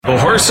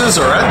horses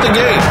are at the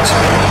gate.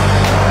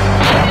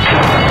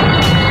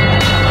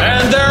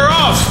 And they're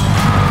off!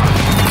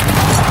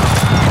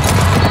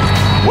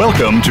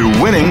 Welcome to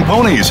Winning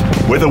Ponies.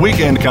 With a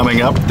weekend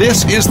coming up,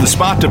 this is the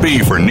spot to be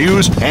for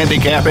news,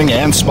 handicapping,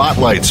 and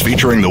spotlights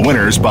featuring the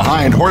winners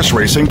behind horse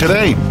racing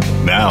today.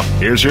 Now,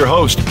 here's your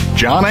host,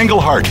 John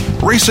Englehart,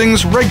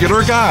 racing's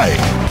regular guy.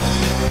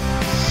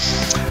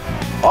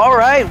 All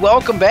right,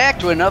 welcome back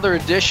to another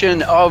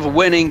edition of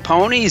Winning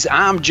Ponies.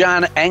 I'm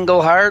John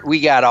Englehart. We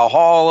got a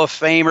Hall of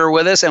Famer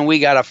with us, and we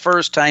got a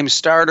first-time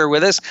starter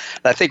with us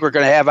that I think we're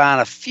going to have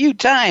on a few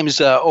times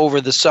over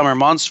the summer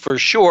months for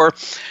sure.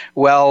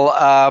 Well,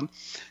 I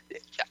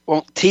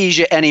won't tease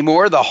you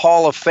anymore. The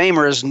Hall of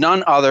Famer is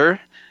none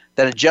other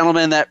than a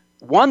gentleman that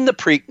won the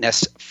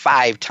Preakness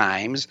 5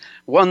 times,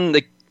 won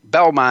the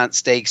Belmont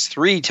Stakes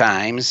 3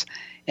 times,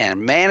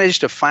 and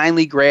managed to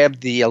finally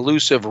grab the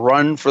elusive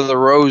Run for the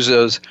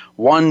Roses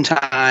one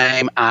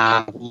time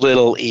on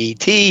Little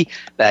E.T.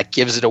 That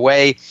gives it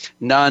away.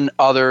 None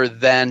other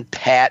than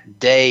Pat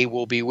Day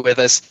will be with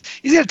us.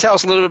 He's going to tell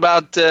us a little bit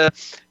about,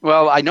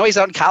 well, I know he's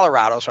out in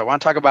Colorado, so I want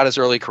to talk about his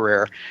early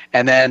career.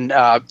 And then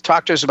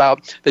talk to us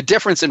about the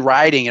difference in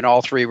riding in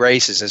all 3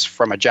 races is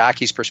from a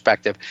jockey's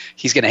perspective.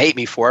 He's going to hate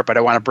me for it, but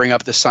I want to bring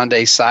up the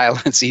Sunday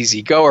Silence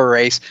Easy Goer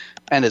race.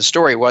 And the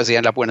story was he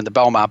ended up winning the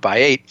Belmont by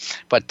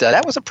 8. But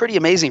that was a pretty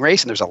amazing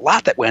race, and there's a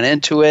lot that went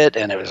into it,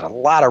 and there was a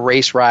lot of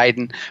race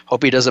riding.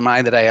 Hope he doesn't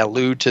mind that I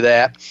allude to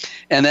that.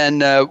 And then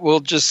we'll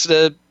just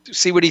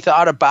see what he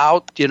thought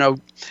about, you know,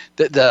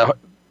 the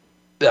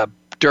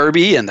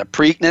Derby and the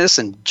Preakness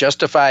and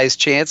justify his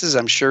chances.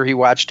 I'm sure he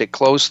watched it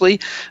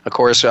closely. Of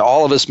course,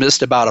 all of us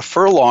missed about a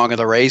furlong of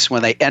the race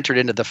when they entered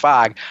into the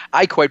fog.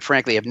 I, quite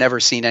frankly, have never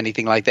seen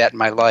anything like that in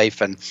my life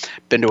and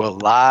been to a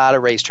lot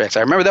of racetracks. I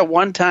remember that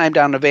one time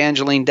down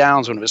Evangeline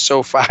Downs when it was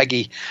so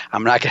foggy.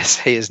 I'm not going to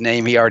say his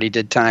name. He already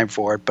did time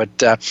for it. But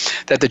that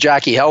the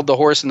jockey held the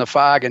horse in the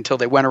fog until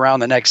they went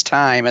around the next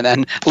time and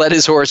then let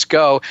his horse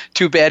go.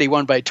 Too bad he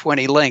won by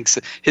 20 lengths.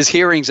 His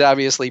hearing's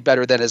obviously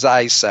better than his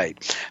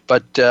eyesight.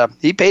 But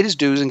he paid his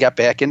dues and got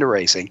back into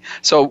racing.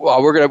 So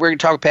we're gonna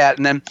talk Pat,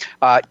 and then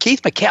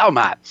Keith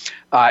McCalmont.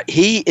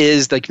 He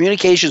is the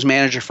communications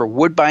manager for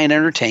Woodbine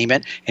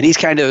Entertainment, and he's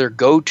kind of their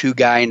go-to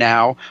guy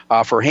now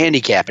for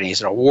handicapping.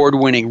 He's an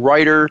award-winning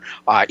writer.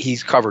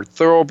 He's covered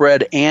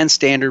thoroughbred and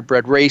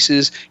standard-bred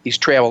races. He's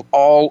traveled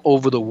all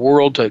over the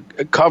world to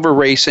cover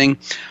racing.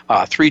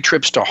 3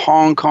 trips to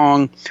Hong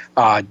Kong.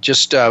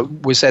 Just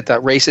was at the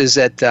races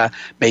at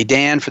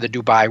Meydan for the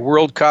Dubai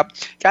World Cup.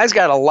 Guy's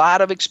got a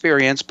lot of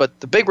experience, but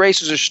the big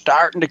races are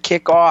starting to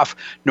kick off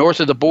north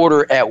of the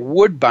border at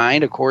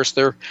Woodbine. Of course,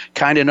 they're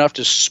kind enough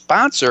to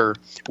sponsor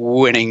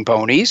Winning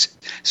Ponies.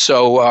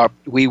 So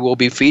we will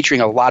be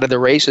featuring a lot of the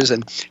races,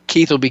 and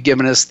Keith will be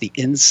giving us the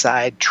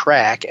inside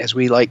track, as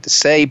we like to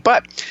say.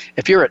 But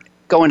if you're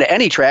going to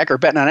any track or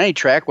betting on any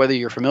track, whether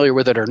you're familiar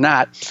with it or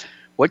not,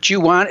 what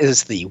you want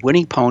is the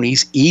Winning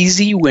Ponies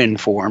Easy Win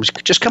forms.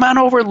 Just come on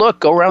over and look.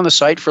 Go around the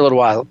site for a little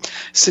while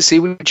to see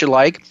what you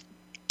like.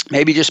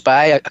 Maybe just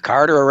buy a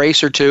card or a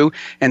race or 2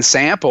 and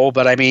sample.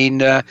 But, I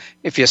mean,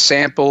 if you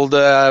sampled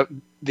the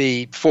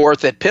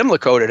 4th at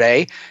Pimlico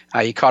today,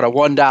 you caught a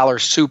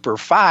 $1 Super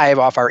 5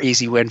 off our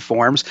Easy Win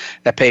forms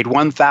that paid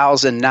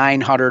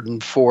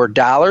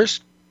 $1,904.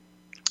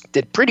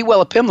 Did pretty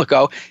well at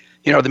Pimlico.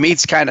 You know, the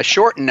meet's kind of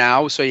shortened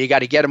now, so you got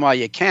to get them while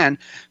you can.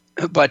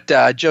 But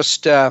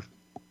just 5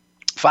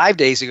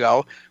 days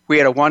ago, we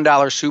had a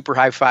 $1 Super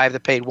High 5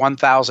 that paid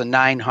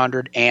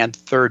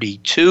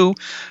 $1,932.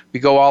 We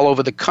go all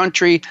over the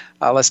country.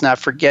 Let's not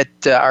forget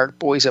our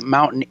boys at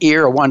Mountain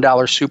Ear, a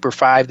 $1 Super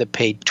 5 that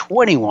paid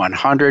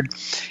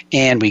 $2,100.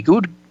 And we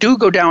do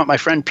go down with my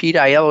friend Pete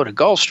Aiello to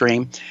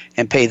Gulfstream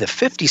and pay the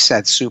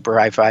 50-cent Super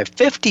High 5.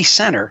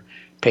 50-center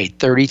paid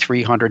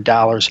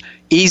 $3,300.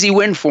 Easy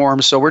Win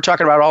forms. So we're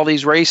talking about all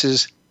these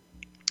races.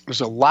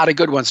 There's a lot of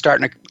good ones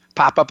starting to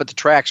pop up at the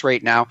tracks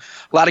right now.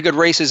 A lot of good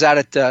races out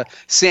at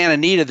Santa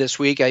Anita this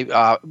week.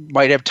 I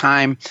might have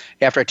time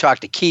after I talk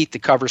to Keith to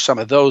cover some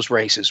of those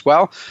races.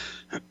 Well,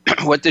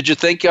 what did you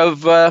think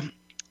of the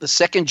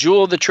second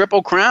jewel of the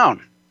Triple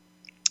Crown?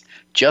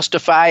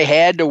 Justify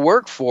had to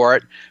work for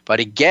it, but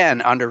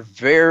again, under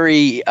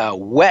very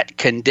wet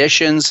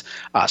conditions.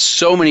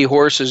 So many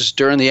horses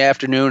during the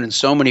afternoon and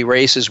so many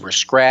races were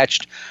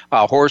scratched.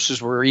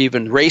 Races were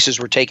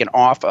taken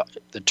off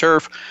the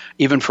turf,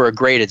 even for a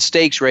graded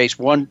stakes race.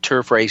 One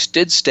turf race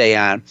did stay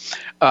on.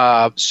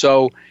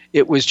 So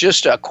it was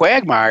just a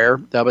quagmire,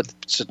 but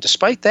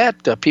despite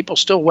that, people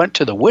still went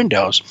to the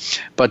windows.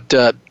 But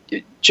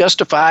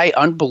Justify,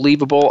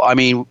 unbelievable. I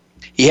mean,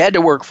 he had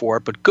to work for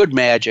it, but Good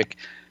Magic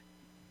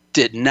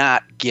did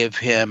not give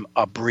him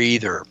a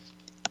breather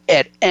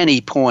at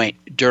any point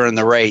during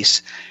the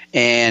race.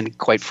 And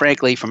quite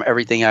frankly, from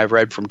everything I've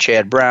read from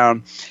Chad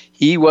Brown,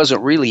 he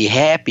wasn't really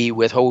happy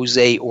with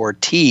Jose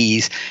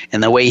Ortiz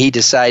and the way he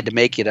decided to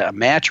make it a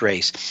match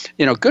race.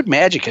 You know, Good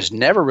Magic has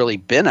never really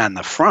been on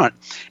the front,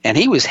 and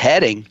he was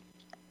heading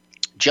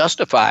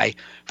Justify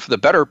for the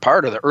better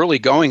part of the early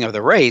going of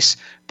the race.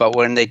 But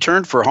when they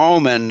turned for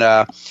home and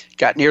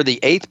got near the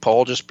 8th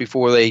pole just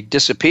before they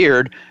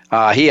disappeared,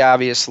 he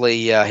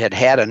obviously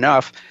had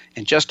enough,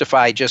 and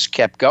Justify just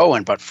kept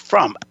going. But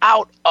from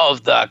out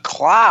of the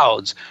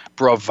clouds,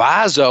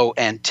 Bravazzo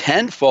and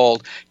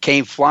Tenfold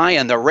came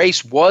flying. The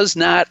race was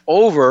not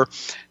over.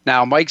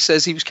 Now, Mike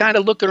says he was kind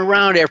of looking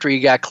around after he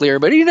got clear,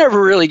 but he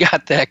never really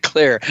got that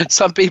clear.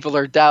 Some people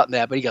are doubting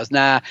that, but he goes,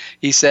 nah.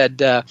 He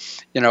said,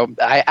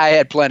 I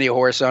had plenty of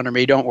horse under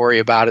me. Don't worry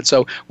about it.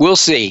 So we'll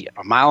see.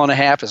 A mile and a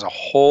half is a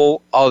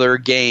whole other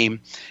game,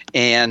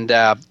 and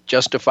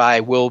Justify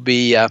will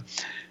be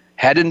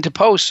heading to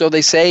post. So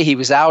they say he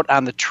was out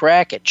on the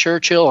track at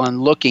Churchill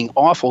and looking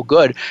awful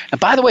good. And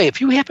by the way,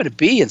 if you happen to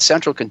be in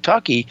central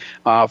Kentucky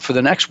for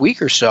the next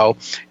week or so,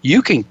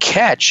 you can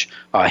catch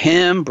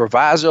him,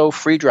 Bravazzo,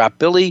 Free Drop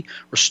Billy,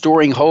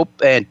 Restoring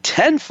Hope, and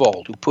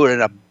Tenfold, who put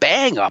in a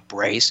bang-up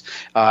race.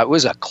 It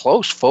was a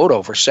close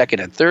photo for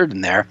second and third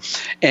in there.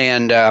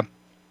 And they'll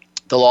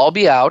all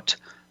be out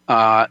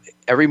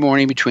every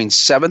morning between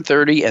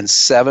 7:30 and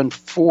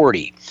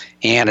 7:40.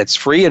 And it's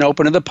free and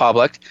open to the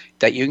public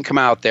that you can come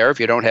out there if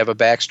you don't have a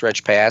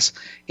backstretch pass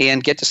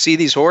and get to see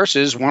these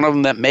horses, one of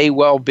them that may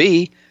well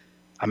be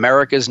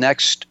America's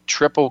next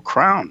Triple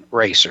Crown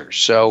racer.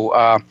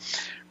 So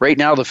right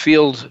now the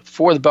field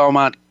for the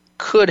Belmont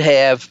could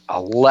have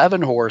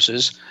 11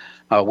 horses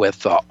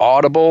with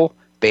Audible,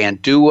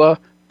 Bandua,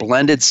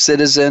 Blended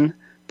Citizen,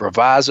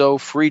 Bravazzo,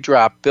 Free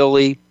Drop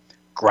Billy,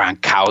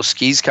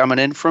 Gronkowski's coming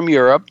in from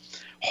Europe,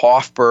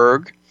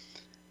 Hofberg,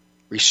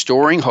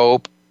 Restoring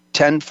Hope,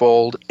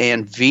 Tenfold,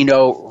 and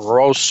Vino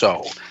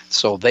Rosso.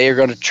 So they are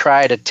going to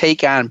try to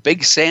take on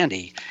Big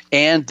Sandy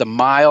and the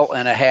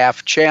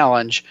mile-and-a-half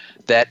challenge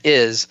that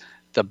is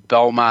the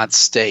Belmont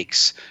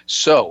Stakes.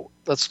 So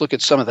let's look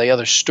at some of the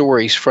other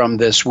stories from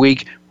this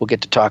week. We'll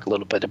get to talk a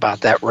little bit about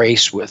that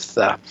race with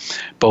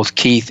both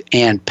Keith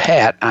and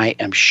Pat, I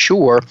am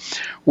sure.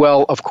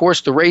 Well, of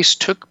course, the race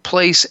took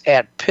place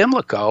at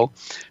Pimlico,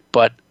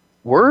 but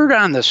word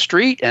on the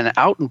street and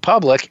out in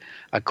public,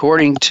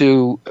 according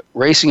to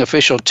racing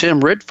official Tim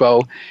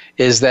Ritvo,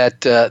 is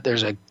that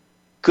there's a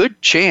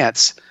good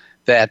chance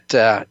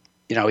that,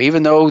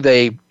 even though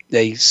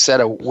they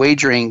set a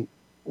wagering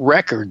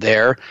record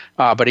there,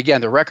 but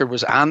again, the record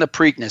was on the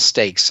Preakness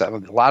Stakes. A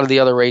lot of the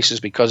other races,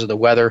 because of the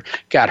weather,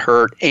 got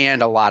hurt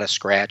and a lot of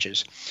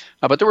scratches.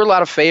 But there were a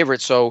lot of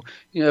favorites, so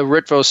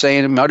Ritvo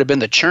saying it might have been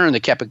the churn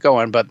that kept it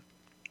going, but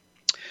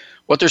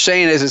what they're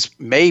saying is it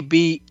may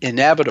be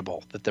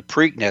inevitable that the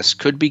Preakness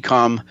could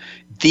become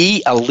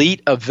the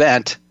elite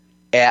event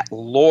at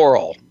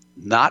Laurel,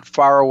 not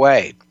far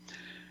away.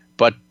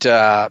 But,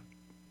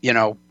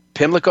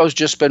 Pimlico's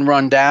just been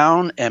run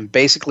down, and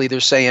basically they're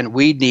saying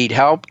we need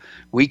help.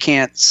 We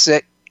can't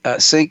sink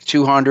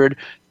 200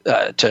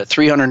 to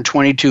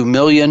 322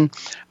 million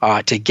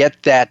to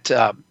get that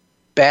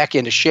back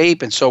into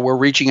shape, and so we're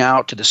reaching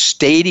out to the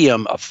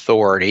Stadium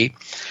Authority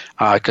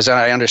because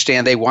I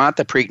understand they want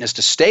the Preakness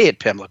to stay at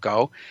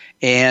Pimlico,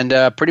 and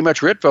pretty much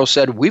Ritvo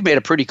said, we've made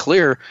it pretty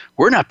clear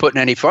we're not putting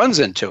any funds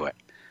into it.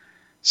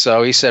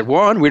 So he said,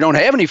 one, we don't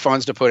have any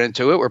funds to put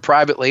into it. We're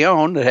privately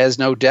owned. It has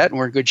no debt, and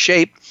we're in good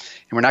shape,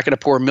 and we're not going to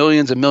pour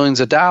millions and millions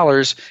of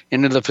dollars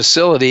into the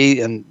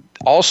facility and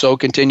also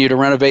continue to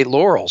renovate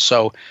Laurel.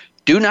 So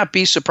do not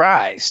be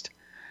surprised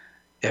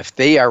if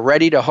they are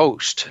ready to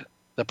host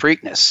the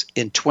Preakness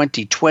in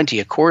 2020.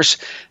 Of course,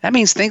 that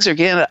means things are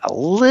getting a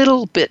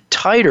little bit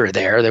tighter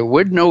there. There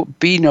would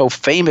be no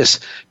famous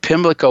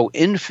Pimlico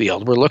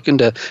infield. We're looking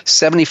to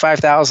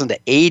 75,000 to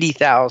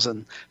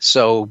 80,000.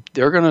 So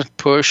they're going to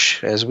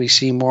push, as we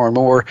see more and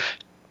more,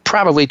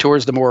 probably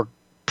towards the more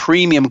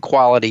premium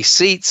quality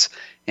seats.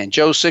 And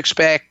Joe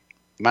Sixpack,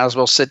 might as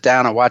well sit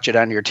down and watch it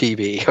on your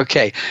TV.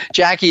 Okay,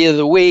 Jockey of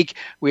the Week.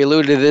 We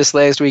alluded to this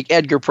last week.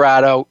 Edgar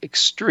Prado,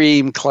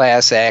 extreme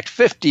class act,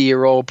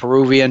 50-year-old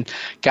Peruvian,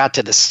 got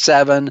to the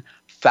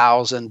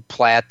 7,000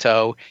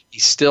 plateau.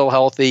 He's still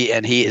healthy,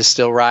 and he is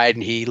still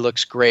riding. He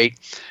looks great.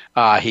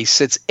 He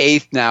sits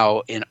 8th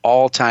now in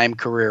all-time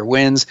career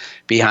wins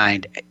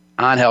behind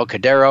Angel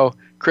Cordero,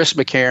 Chris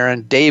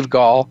McCarron, Dave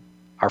Gall,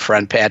 our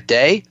friend Pat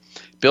Day,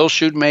 Bill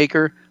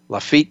Shoemaker,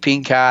 Lafitte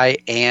Pinkai,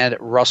 and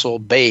Russell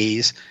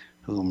Bays,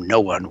 whom no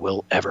one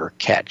will ever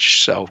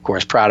catch. So, of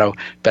course, Prado,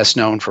 best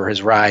known for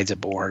his rides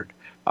aboard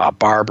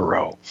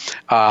Barbaro.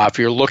 If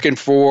you're looking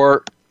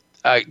for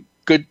a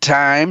good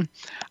time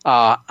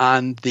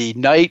on the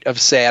night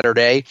of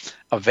Saturday,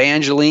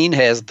 Evangeline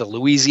has the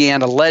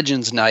Louisiana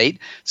Legends Night,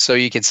 so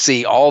you can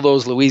see all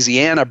those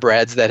Louisiana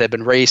breds that have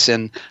been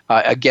racing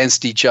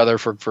against each other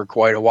for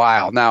quite a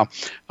while. Now,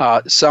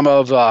 some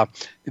of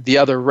the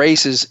other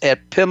races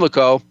at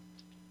Pimlico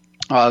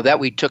that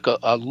we took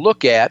a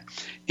look at,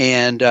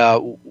 and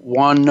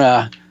one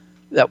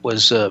that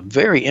was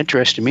very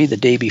interesting to me the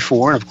day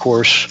before, and of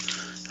course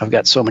I've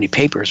got so many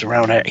papers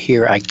around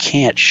here I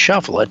can't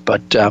shuffle it,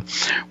 but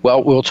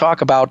we'll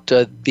talk about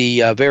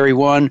the very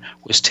one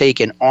was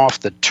taken off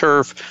the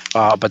turf,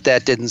 but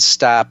that didn't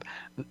stop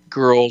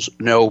girls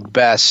know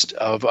best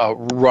of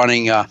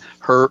running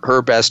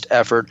her best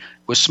effort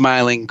was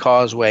Smiling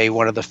Causeway,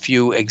 one of the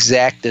few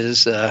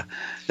exactas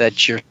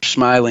that your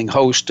smiling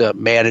host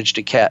managed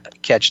to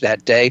catch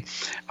that day.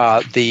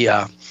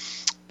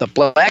 The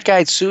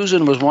Black-Eyed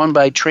Susan was won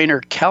by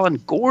trainer Kellen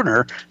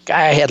Gorner,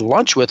 guy I had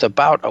lunch with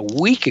about a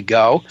week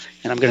ago,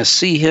 and I'm going to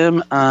see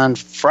him on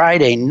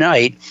Friday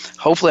night.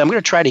 Hopefully, I'm going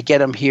to try to get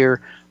him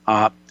here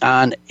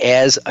on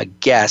as a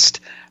guest.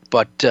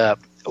 But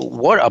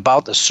what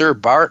about the Sir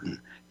Barton,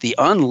 the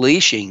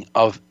unleashing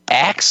of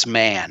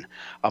Axeman?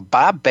 A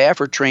Bob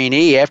Baffert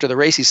trainee, after the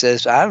race, he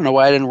says, I don't know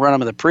why I didn't run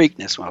him in the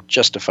Preakness. Well,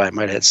 Justify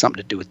might have had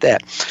something to do with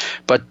that.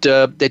 But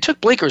they took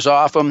blinkers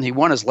off him. He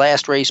won his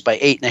last race by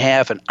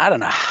 8.5, and I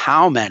don't know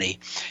how many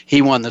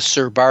he won the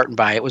Sir Barton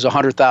by. It was a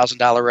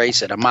 $100,000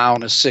 race at a mile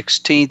and a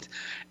 16th.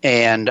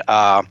 And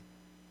what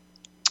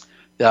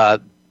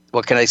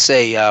can I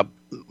say?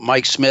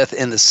 Mike Smith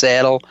in the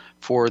saddle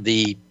for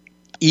the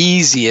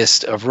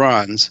easiest of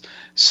runs.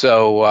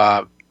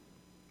 So,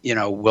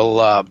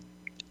 we'll...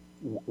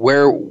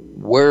 Where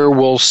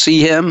we'll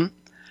see him,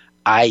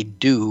 I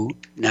do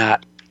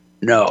not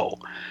know.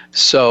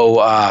 So,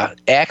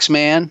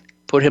 Axeman,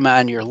 put him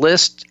on your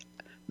list.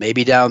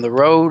 Maybe down the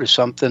road or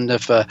something.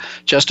 If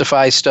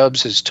Justify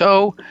stubs his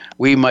toe,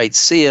 we might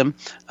see him.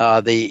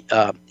 The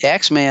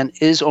Axeman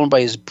is owned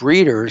by his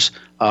breeders,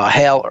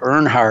 Hal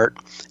Earnhardt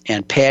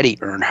and Patty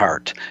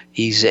Earnhardt.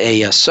 He's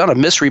a son of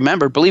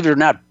Misremembered. Believe it or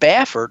not,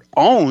 Baffert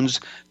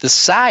owns the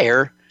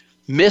sire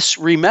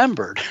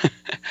Misremembered.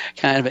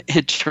 Kind of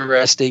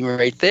interesting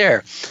right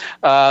there.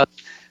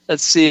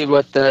 Let's see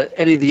what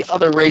any of the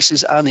other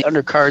races on the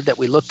undercard that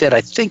we looked at. I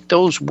think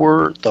those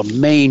were the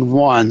main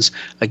ones.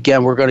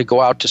 Again, we're going to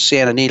go out to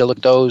Santa Anita, look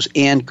at those,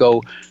 and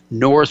go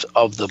north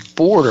of the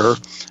border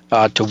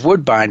to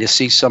Woodbine to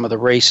see some of the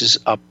races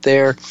up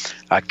there.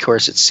 Of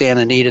course, at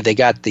Santa Anita, they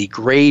got the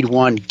Grade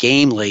 1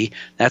 Gamely.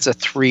 That's a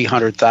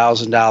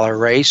 $300,000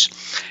 race.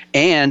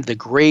 And the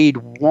Grade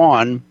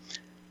 1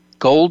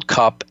 Gold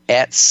Cup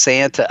at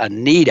Santa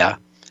Anita,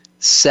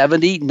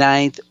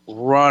 79th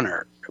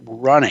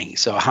running.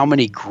 So how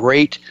many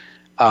great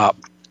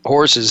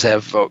horses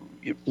have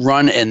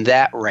run in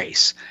that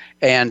race?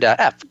 And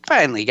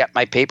finally got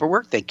my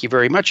paperwork. Thank you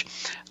very much.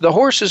 The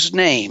horse's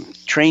name,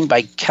 trained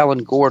by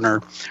Kellen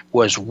Gorner,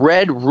 was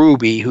Red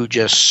Ruby, who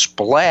just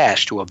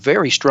splashed to a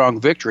very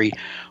strong victory.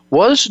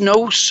 Was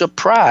no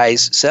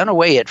surprise, sent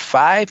away at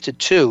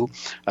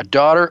 5-2. A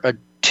daughter, a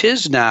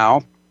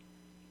Tisnow,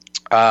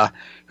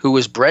 who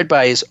was bred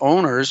by his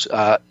owners,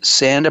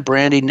 Sanda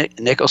Brandy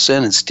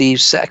Nicholson and Steve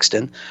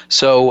Sexton.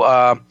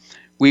 So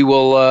we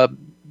will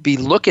be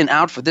looking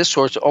out for this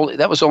horse.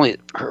 That was only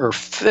her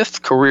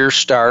 5th career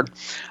start.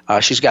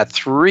 She's got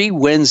 3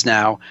 wins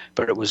now,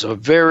 but it was a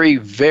very,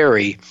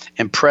 very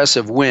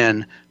impressive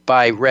win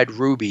by Red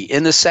Ruby.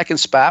 In the second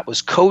spot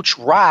was Coach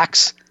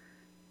Rocks.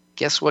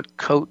 Guess what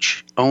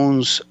coach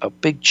owns a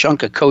big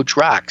chunk of Coach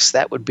Rocks?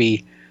 That would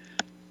be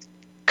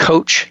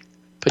Coach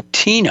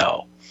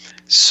Patino.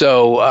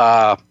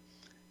 So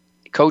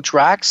Coach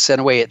Rocks sent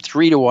away at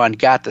 3-1,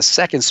 got the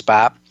second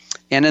spot.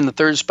 And in the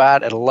third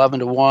spot at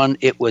 11-1,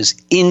 it was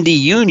Indy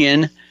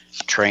Union,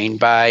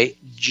 trained by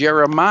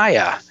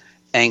Jeremiah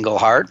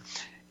Engelhardt.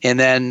 And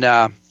then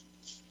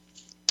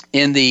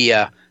in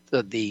the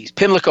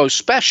Pimlico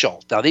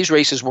Special, now these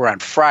races were on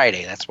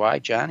Friday. That's why,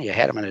 John, you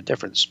had them in a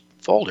different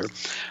folder.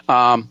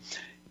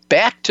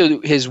 Back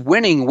to his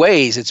winning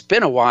ways, it's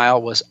been a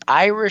while, was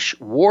Irish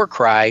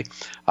Warcry.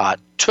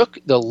 Took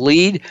the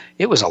lead.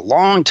 It was a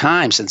long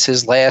time since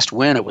his last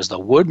win. It was the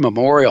Wood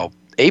Memorial,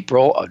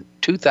 April of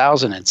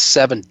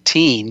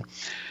 2017.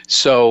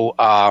 So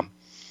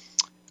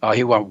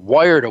he went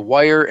wire to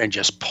wire and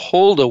just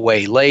pulled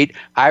away late.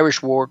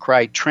 Irish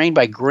Warcry, trained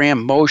by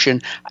Graham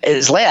Motion.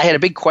 I had a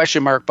big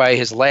question mark by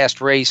his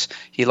last race.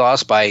 He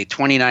lost by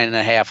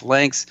 29.5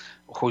 lengths.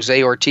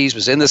 Jose Ortiz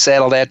was in the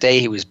saddle that day.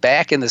 He was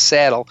back in the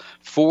saddle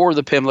for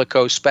the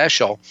Pimlico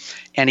Special.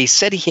 And he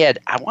said he had,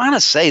 I want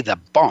to say, the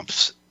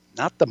bumps,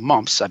 not the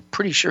mumps. I'm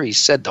pretty sure he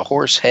said the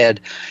horse had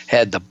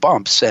the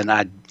bumps. And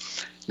I'm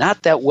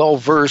not that well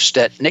versed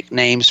at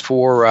nicknames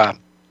for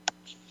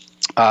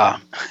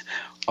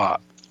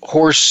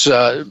horse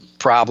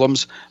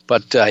problems,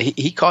 but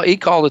he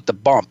called it the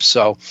bump.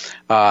 So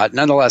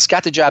nonetheless,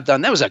 got the job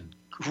done. That was a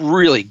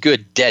really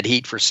good dead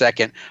heat for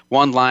second.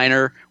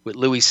 One-liner with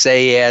Louis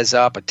Sayas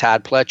up, a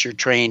Todd Pletcher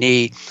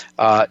trainee,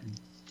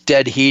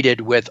 dead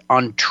heated with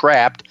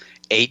Untrapped,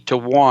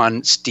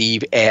 8-1,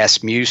 Steve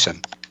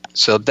Asmussen.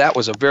 So that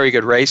was a very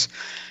good race.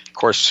 Of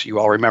course, you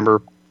all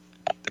remember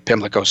the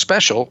Pimlico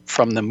Special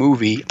from the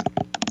movie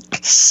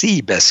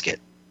Seabiscuit.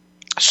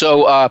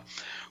 So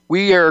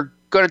we are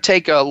going to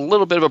take a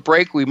little bit of a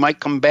break. We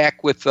might come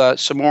back with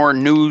some more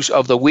news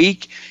of the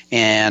week,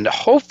 and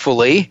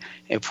hopefully,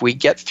 if we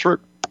get through,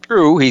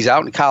 he's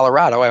out in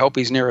Colorado. I hope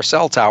he's near a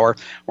cell tower.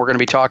 We're going to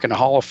be talking to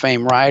Hall of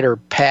Fame rider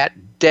Pat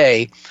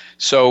Day.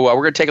 So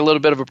we're going to take a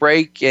little bit of a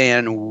break,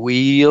 and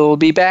we'll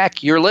be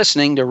back. You're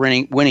listening to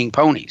Winning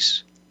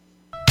Ponies.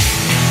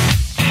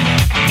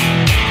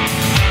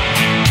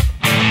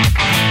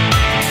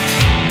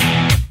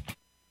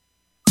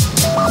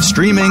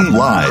 Streaming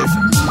live.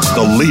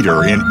 The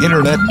leader in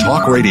Internet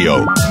talk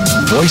radio.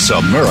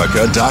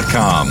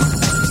 VoiceAmerica.com.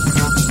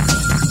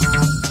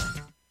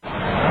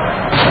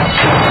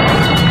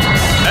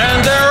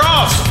 And they're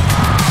off.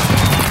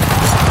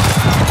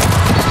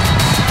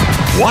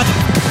 What?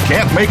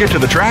 Can't make it to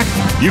the track?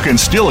 You can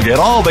still get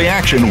all the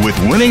action with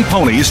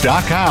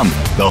winningponies.com,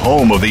 the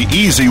home of the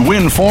easy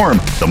win form,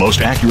 the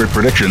most accurate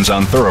predictions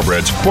on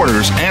thoroughbreds,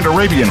 quarters, and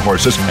Arabian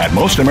horses at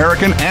most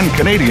American and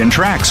Canadian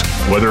tracks.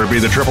 Whether it be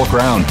the Triple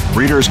Crown,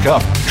 Breeders'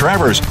 Cup,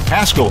 Travers,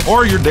 Haskell,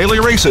 or your daily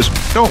races,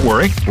 don't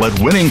worry, let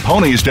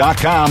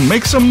winningponies.com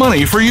make some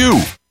money for you.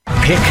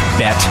 Pick,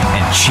 bet,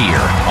 and cheer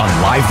on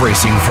live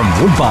racing from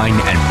Woodbine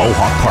and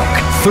Mohawk Park.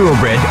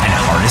 Thoroughbred and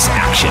harness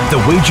action.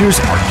 The wagers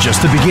are just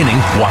the beginning.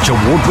 Watch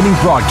award-winning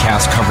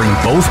broadcasts covering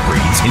both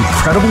breeds,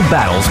 incredible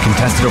battles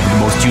contested over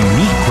the most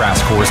unique grass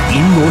course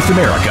in North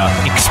America.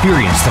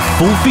 Experience the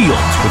full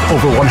fields with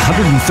over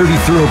 130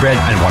 thoroughbred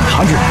and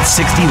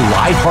 160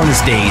 live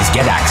harness days.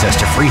 Get access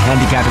to free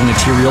handicapping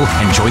material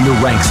and join the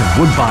ranks of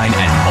Woodbine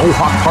and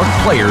Mohawk Park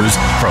players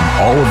from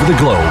all over the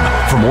globe.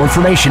 For more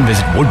information,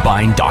 visit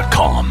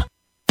woodbine.com.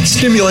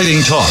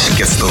 Stimulating talk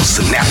Gets those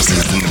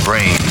synapses in the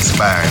brain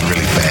firing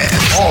really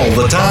fast. all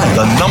the time.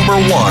 The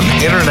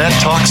 #1 Internet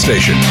talk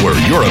station where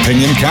your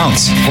opinion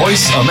counts.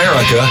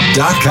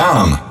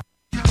 VoiceAmerica.com.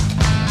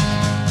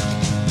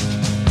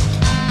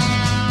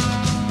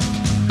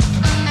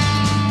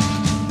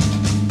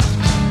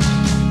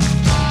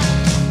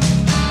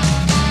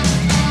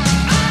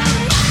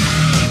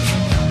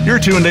 You're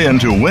tuned in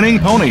to Winning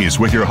Ponies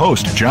with your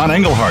host, John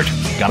Englehart.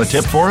 Got a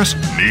tip for us?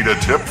 Need a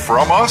tip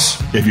from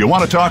us? If you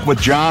want to talk with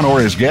John or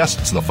his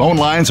guests, the phone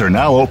lines are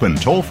now open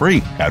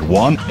toll-free at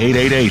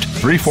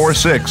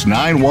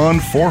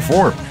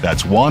 1-888-346-9144.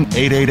 That's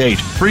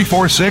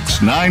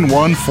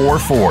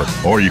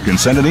 1-888-346-9144. Or you can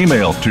send an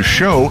email to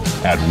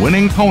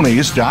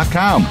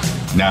show@winningponies.com.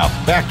 Now,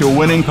 back to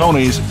Winning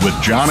Ponies with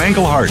John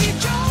Englehart.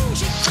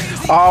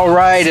 All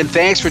right, and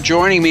thanks for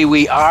joining me.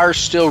 We are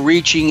still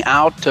reaching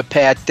out to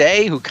Pat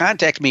Day, who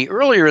contacted me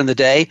earlier in the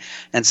day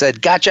and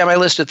said, got you on my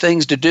list of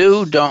things to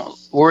do. Don't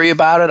worry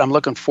about it. I'm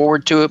looking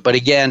forward to it. But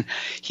again,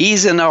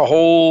 he's in a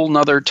whole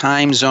nother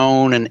time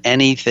zone and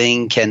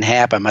anything can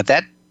happen. But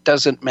that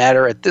doesn't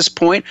matter at this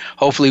point.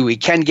 Hopefully we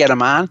can get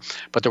him on.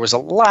 But there was a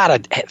lot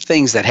of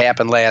things that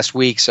happened last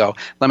week. So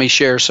let me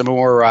share some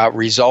more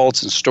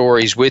results and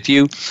stories with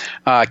you.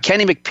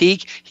 Kenny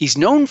McPeak, he's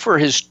known for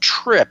his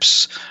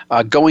trips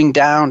going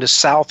down to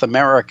South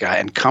America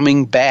and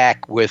coming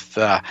back with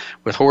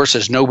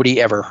horses nobody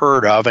ever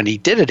heard of. And he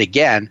did it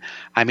again.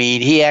 I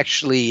mean, he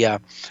actually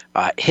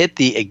hit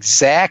the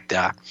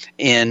exacta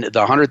in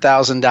the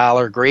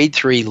 $100,000 Grade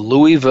 3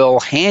 Louisville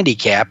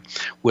handicap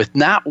with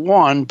not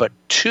one but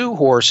two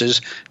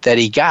horses that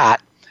he got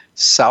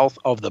south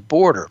of the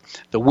border.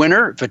 The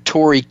winner,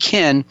 Vittori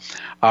Kin,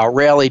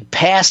 rallied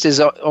past his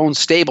own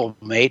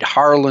stablemate,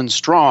 Harlan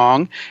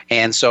Strong,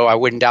 and so I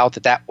wouldn't doubt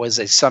that that was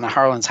a son of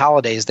Harlan's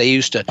Holidays. They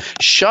used to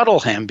shuttle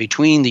him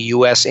between the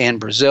U.S. and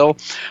Brazil.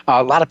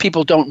 A lot of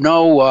people don't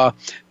know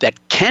that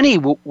Kenny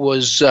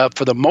was,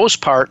 for the most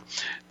part,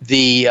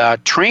 the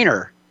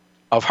trainer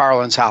of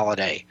Harlan's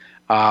Holiday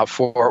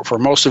for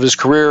most of his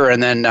career,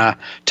 and then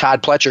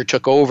Todd Pletcher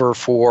took over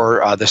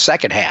for the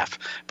second half.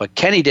 But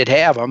Kenny did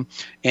have him,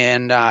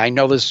 and I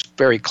know this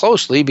very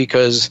closely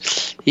because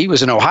he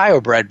was an Ohio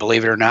bred,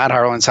 believe it or not,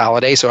 Harlan's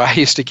Holiday, so I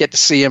used to get to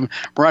see him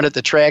run at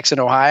the tracks in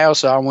Ohio,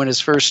 so I win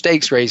his first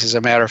stakes race, as a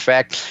matter of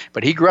fact.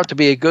 But he grew up to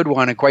be a good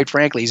one, and quite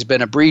frankly, he's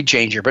been a breed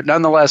changer. But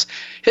nonetheless,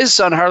 his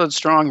son, Harlan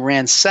Strong,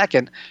 ran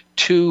second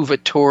to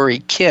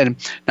Vittori Kin.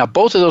 Now,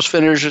 both of those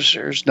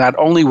finishers not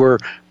only were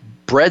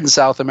bred in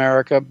South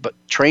America, but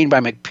trained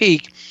by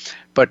McPeak,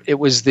 but it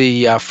was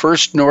the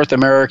first North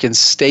American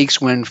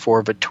stakes win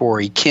for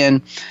Vittori Kin.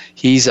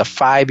 He's a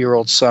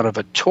 5-year-old son of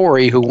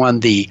Vittori who won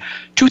the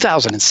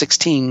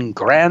 2016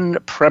 Gran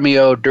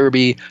Premio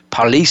Derby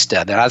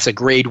Paulista. Now, that's a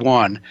Grade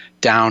 1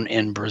 down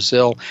in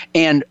Brazil.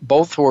 And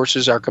both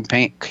horses are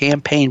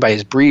campaigned by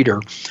his breeder,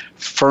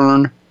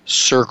 Fern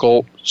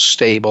Circle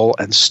Stable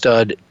and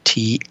Stud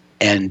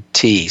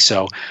TNT.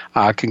 So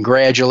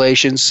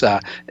congratulations.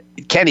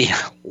 Kenny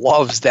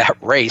loves that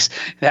race.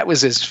 That was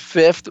his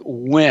 5th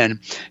win.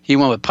 He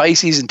won with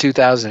Pisces in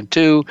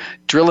 2002,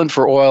 Drillin'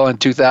 for Oil in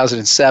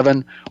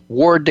 2007,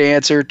 War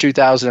Dancer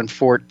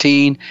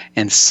 2014,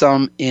 and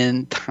Some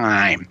in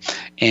Time.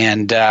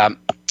 And that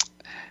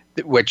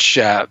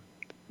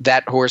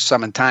horse,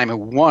 Some in Time, who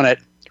won it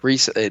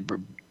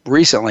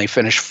recently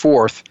finished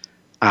 4th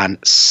on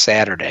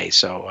Saturday.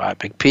 So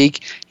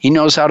McPeak, he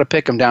knows how to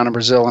pick them down in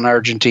Brazil and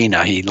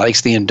Argentina. He likes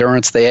the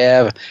endurance they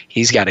have.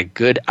 He's got a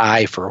good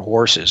eye for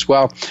horses.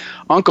 Well,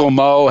 Uncle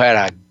Mo had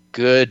a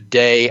good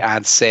day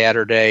on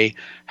Saturday.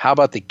 How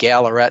about the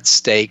Gallaret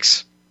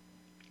Stakes?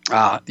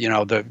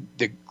 The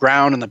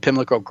ground in the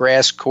Pimlico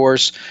grass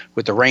course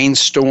with the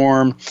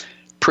rainstorm.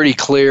 pretty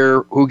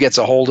clear who gets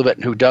a hold of it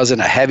and who doesn't,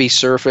 a heavy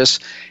surface.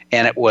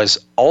 And it was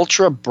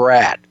Ultra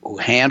Brat who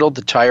handled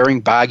the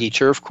tiring boggy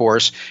turf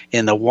course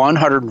in the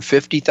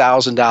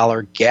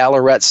 $150,000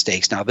 Gallaret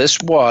Stakes. Now, this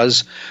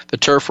was the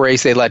turf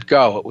race they let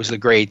go. It was the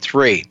Grade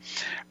 3.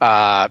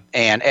 And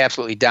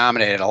absolutely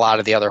dominated. A lot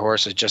of the other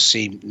horses just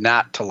seemed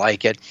not to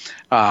like it.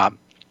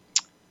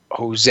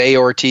 Jose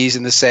Ortiz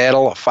in the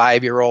saddle, a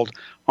 5-year-old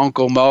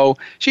Uncle Mo.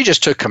 She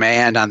just took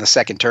command on the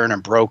second turn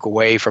and broke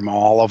away from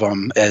all of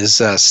them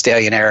as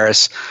Stallion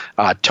Heiress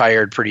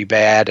tired pretty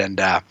bad. And,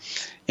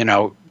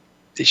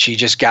 she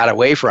just got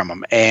away from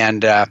them.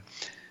 And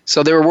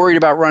so they were worried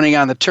about running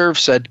on the turf,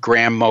 said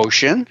Graham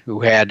Motion, who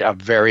had a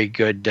very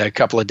good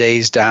couple of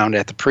days down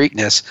at the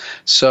Preakness.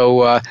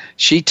 So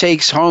she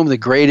takes home the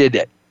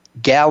graded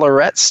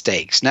Gallaret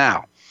Stakes.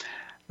 Now,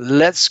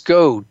 let's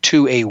go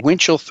to a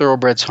Winchell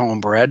Thoroughbreds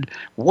homebred.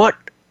 What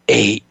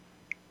a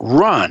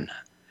run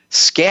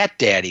Scat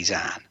Daddy's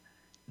on.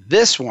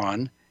 This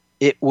one,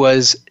 it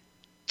was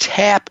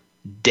Tap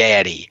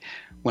Daddy.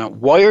 Went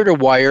wire to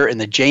wire in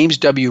the James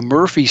W.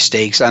 Murphy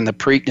Stakes on the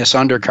Preakness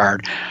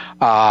undercard.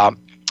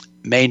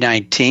 May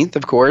 19th,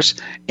 of course,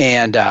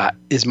 and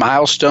his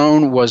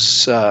milestone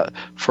was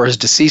for his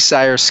deceased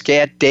sire,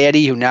 Scat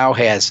Daddy, who now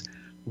has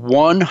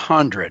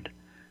 100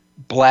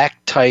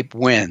 black-type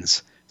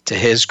wins to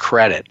his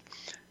credit.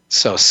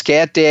 So,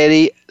 Scat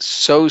Daddy,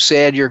 so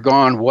sad you're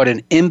gone. What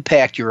an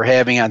impact you're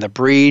having on the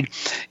breed.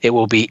 It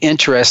will be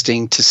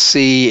interesting to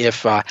see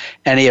if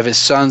any of his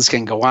sons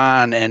can go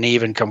on and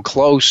even come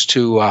close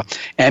to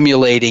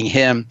emulating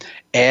him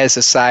as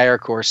a sire.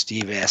 Of course,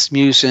 Steve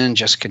Asmussen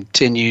just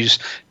continues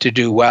to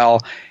do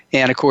well.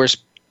 And, of course,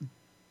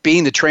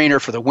 being the trainer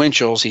for the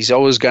Winchells, he's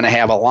always going to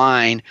have a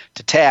line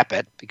to Tap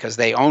It because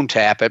they own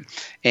Tap It.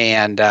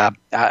 And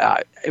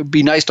it would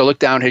be nice to look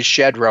down his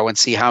shed row and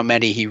see how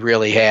many he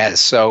really has.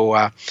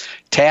 So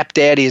Tap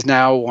Daddy has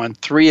now won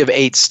 3 of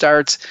 8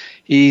 starts.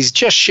 He's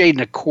just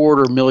shading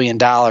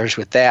 $250,000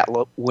 with that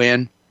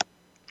win.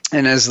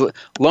 And his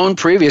lone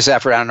previous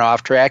effort on an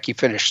off track, he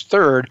finished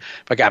 3rd,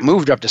 but got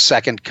moved up to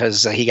 2nd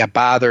because he got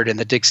bothered in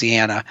the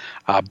Dixiana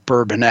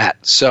Bourbonette.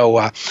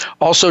 So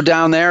also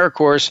down there, of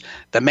course,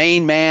 the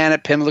main man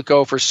at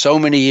Pimlico for so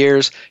many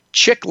years,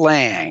 Chick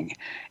Lang.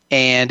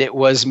 And it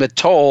was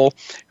Matol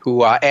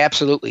who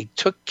absolutely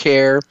took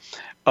care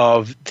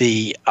of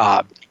the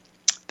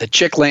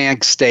Chick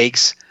Lang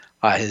Stakes.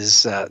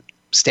 His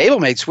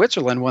stablemate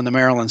Switzerland won the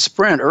Maryland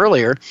Sprint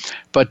earlier,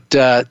 but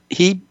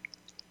he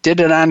did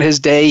it on his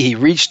day. He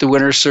reached the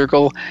winner's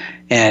circle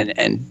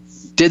and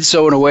did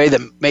so in a way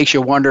that makes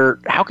you wonder,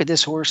 how could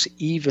this horse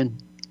even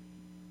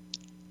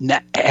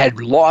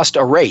had lost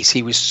a race?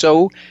 He was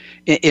so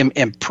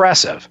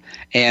impressive.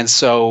 And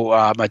so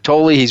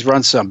Matoli, he's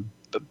run some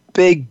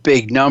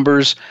big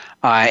numbers,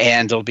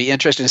 and it'll be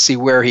interesting to see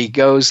where he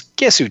goes.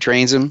 Guess who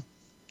trains him?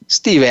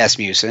 Steve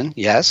Asmussen,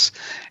 yes.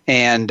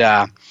 And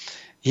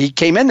he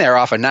came in there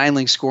off a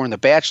 9-length score in the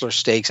Bachelor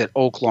Stakes at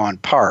Oak Lawn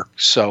Park.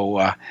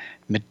 So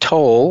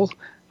Matol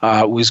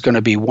was going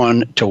to be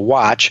one to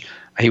watch.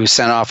 He was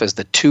sent off as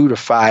the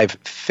 2-5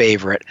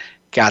 favorite.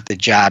 Got the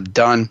job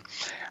done.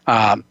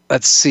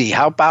 Let's see.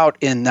 How about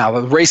in now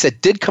the race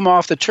that did come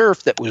off the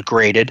turf that was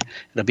graded?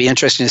 It'll be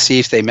interesting to see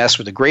if they mess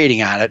with the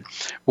grading on it.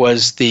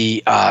 Was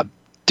the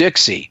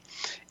Dixie,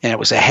 and it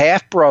was a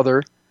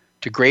half-brother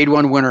to Grade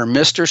 1 winner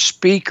Mr.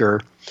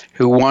 Speaker,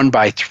 who won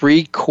by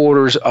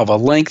 3/4 of a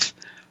length.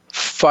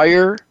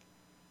 Fire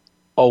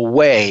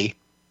Away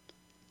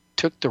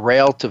took the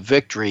rail to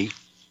victory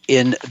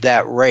in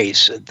that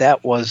race.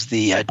 That was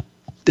the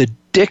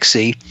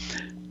Dixie.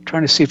 I'm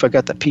trying to see if I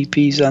got the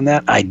PPs on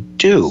that. I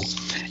do.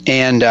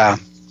 And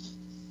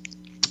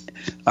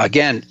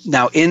again,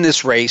 now in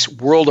this race,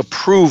 World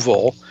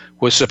Approval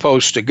was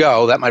supposed to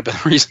go. That might be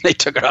the reason they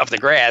took it off the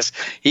grass.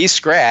 He's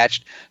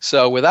scratched.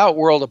 So without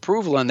World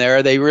Approval in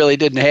there, they really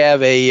didn't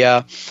have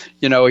a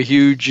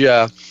huge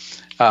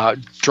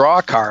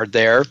draw card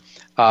there.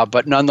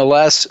 But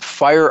nonetheless,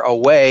 Fire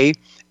Away,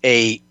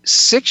 a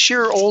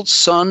 6-year-old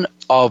son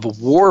of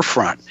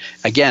Warfront.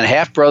 Again,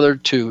 half-brother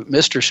to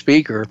Mr.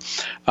 Speaker,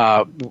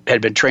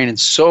 had been training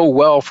so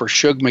well for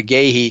Shug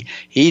McGahee,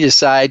 he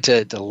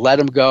decided to let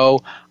him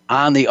go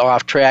on the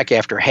off track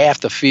after half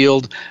the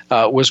field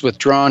was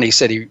withdrawn. He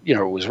said he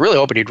was really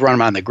hoping he'd run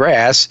him on the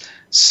grass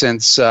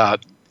since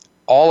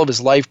all of his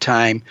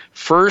lifetime,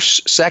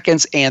 firsts,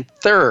 seconds, and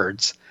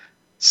thirds,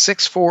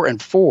 6, 4,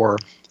 and 4,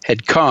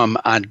 had come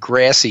on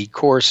grassy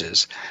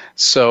courses.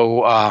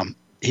 So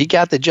he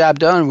got the job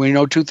done. We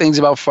know 2 things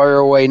about Fire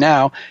Away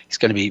now. He's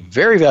going to be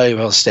very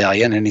valuable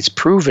stallion, and he's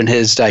proven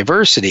his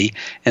diversity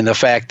in the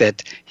fact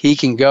that he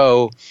can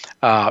go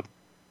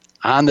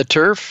on the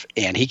turf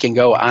and he can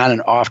go on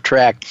and off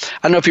track. I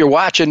don't know if you're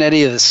watching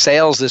any of the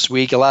sales this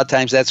week. A lot of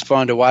times that's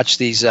fun to watch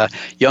these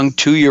young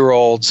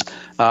 2-year-olds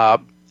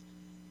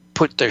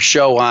put their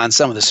show on.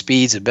 Some of the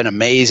speeds have been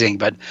amazing,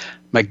 but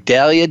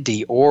Magdalia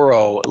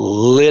d'Oro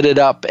lit it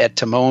up at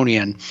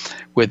Timonian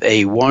with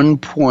a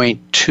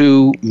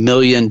 $1.2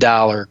 million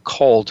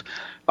colt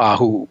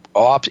who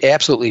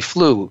absolutely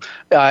flew.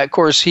 Of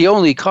course, he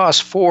only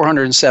cost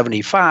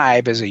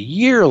 $475 as a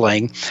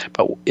yearling,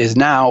 but is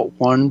now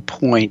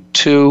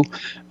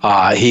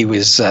 1.2. He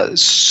was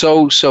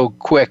so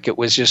quick. It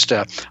was just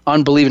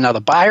unbelievable. Now, the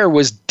buyer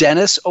was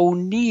Dennis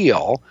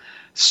O'Neill.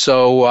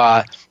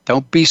 So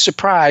don't be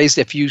surprised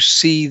if you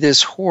see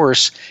this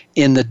horse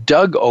in the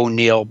Doug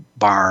O'Neill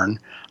barn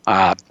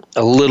a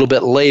little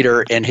bit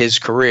later in his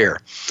career.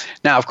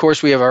 Now, of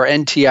course, we have our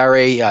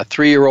NTRA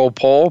 3-year-old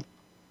poll.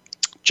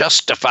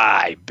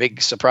 Justify,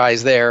 big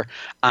surprise there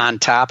on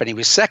top, and he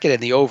was second in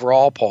the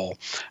overall poll.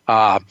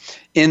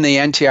 In the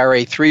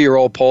NTRA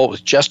 3-year-old poll, it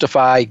was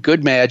Justify,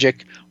 Good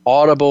Magic,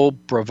 Audible,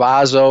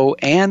 Bravazzo,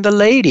 and the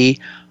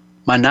lady,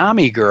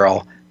 Manami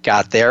Girl,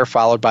 got there,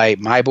 followed by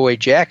My Boy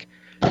Jack.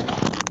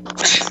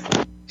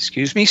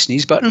 Excuse me,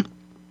 sneeze button.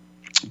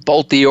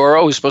 Bolt the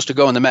Oro, who's supposed to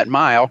go in the Met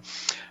Mile.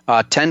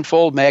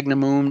 Tenfold,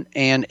 Magnum,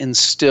 and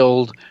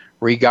Instilled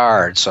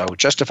Regard. So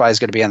Justify is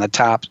going to be on the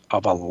top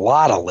of a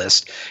lot of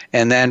lists.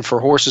 And then for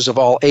horses of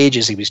all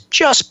ages, he was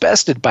just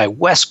bested by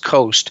West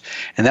Coast.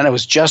 And then it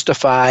was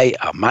Justify,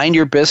 Mind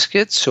Your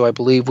Biscuits, who I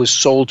believe was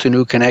sold to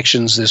New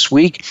Connections this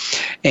week,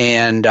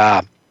 and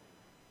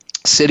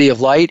City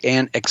of Light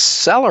and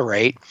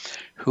Accelerate,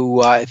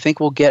 who I think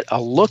we'll get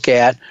a look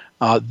at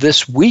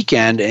this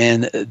weekend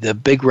in the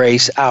big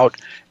race out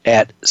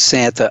at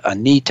Santa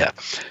Anita.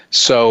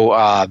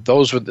 So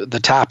those were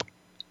the top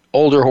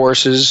older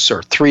horses,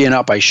 or 3 and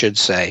up, I should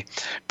say.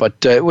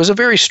 But it was a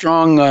very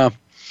strong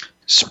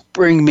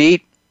spring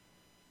meet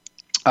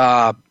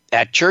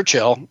at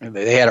Churchill.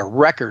 They had a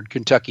record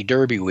Kentucky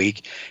Derby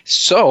week.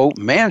 So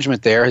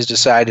management there has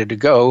decided to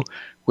go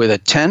with a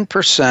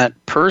 10%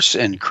 purse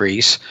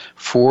increase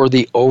for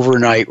the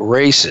overnight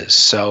races.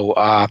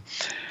 So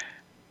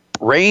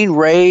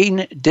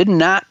rain did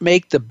not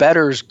make the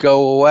bettors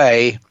go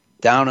away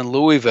down in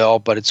Louisville,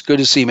 but it's good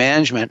to see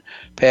management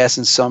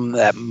passing some of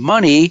that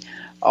money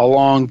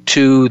along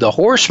to the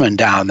horsemen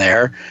down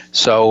there.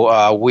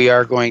 So we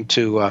are going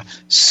to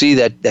see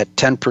that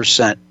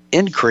 10%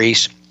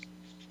 increase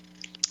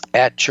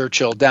at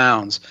Churchill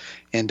Downs.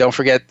 And don't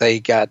forget, they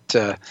got,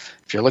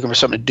 if you're looking for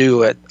something to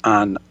do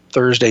on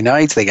Thursday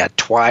nights, they got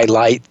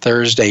Twilight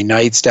Thursday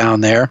nights down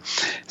there.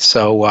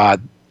 So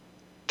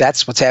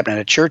that's what's happening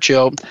at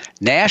Churchill.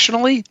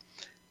 Nationally,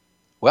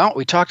 well,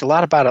 we talked a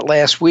lot about it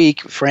last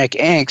week, Frank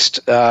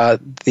Angst,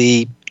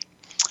 the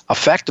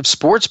effect of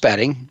sports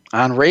betting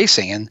on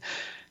racing. And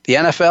the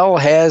NFL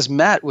has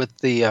met with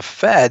the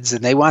feds,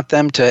 and they want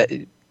them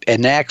to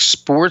enact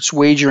sports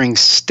wagering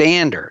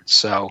standards.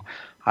 So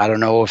I don't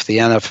know if the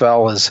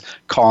NFL is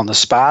calling the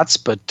spots,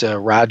 but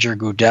Roger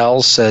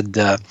Goodell said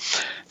that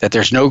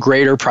there's no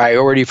greater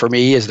priority for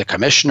me as the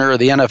commissioner of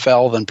the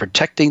NFL than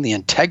protecting the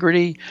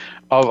integrity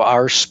of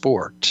our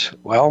sport.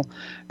 Well,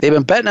 they've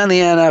been betting on the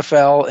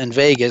NFL in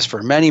Vegas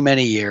for many,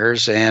 many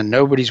years, and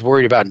nobody's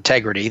worried about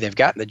integrity. They've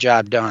gotten the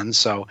job done.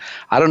 So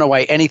I don't know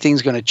why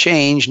anything's going to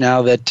change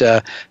now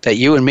that that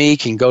you and me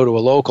can go to a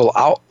local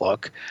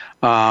outlook.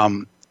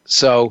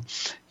 So,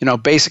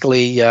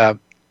 basically, I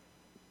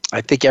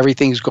think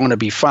everything's going to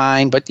be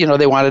fine. But,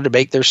 they wanted to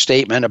make their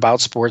statement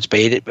about sports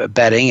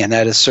betting, and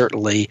that is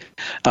certainly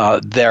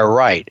their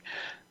right.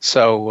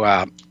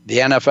 So the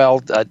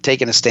NFL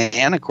taking a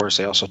stand. Of course,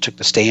 they also took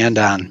the stand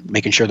on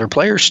making sure their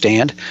players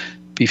stand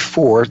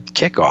before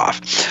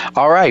kickoff.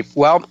 All right.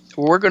 Well,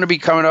 we're going to be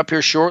coming up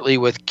here shortly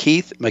with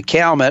Keith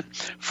McCalmont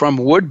from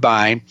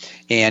Woodbine,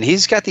 and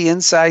he's got the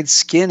inside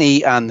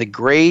skinny on the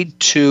Grade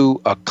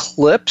 2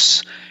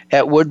 Eclipse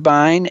at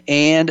Woodbine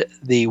and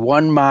the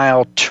 1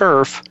 mile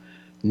turf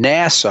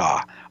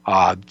Nassau.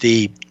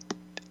 The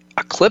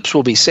Eclipse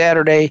will be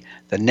Saturday,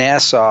 the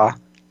Nassau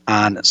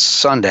on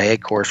Sunday.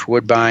 Of course,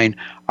 Woodbine,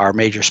 our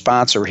major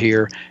sponsor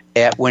here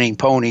at Winning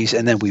Ponies,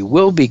 and then we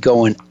will be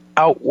going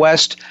out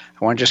west.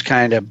 I want to just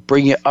kind of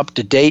bring you up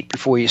to date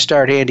before you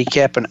start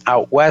handicapping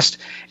out west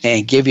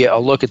and give you a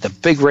look at the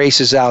big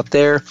races out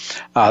there.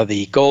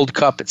 The Gold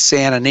Cup at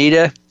Santa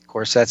Anita, of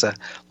course, that's a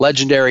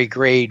legendary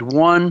Grade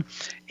 1,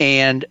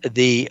 and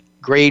the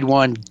Grade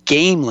 1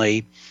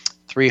 Gamely,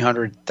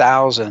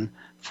 $300,000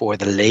 for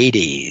the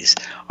ladies.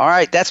 All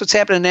right, that's what's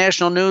happening in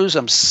national news.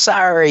 I'm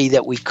sorry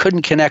that we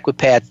couldn't connect with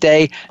Pat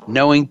Day.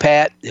 Knowing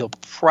Pat, he'll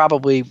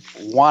probably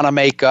want to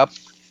make up,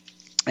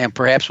 and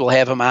perhaps we'll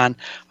have him on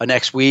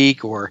next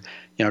week or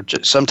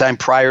sometime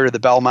prior to the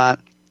Belmont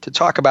to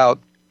talk about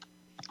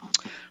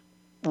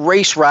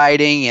race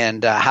riding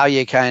and how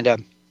you kind of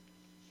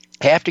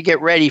have to get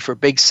ready for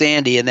Big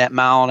Sandy in that 1.5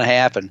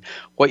 miles and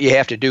what you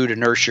have to do to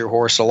nurse your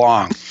horse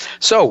along.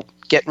 So,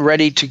 getting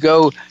ready to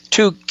go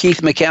to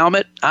Keith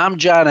McCalmont. I'm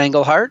John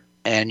Englehart,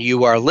 and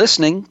you are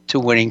listening to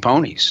Winning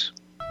Ponies.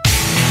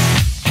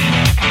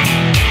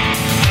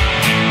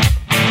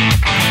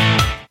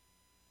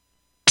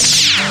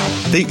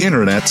 The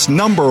Internet's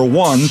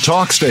 #1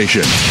 talk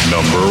station.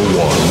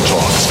 #1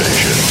 talk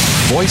station.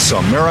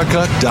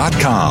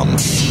 VoiceAmerica.com.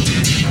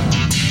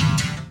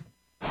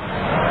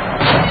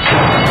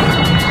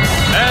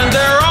 And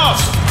they're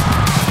off!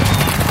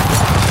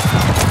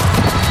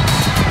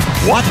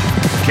 What?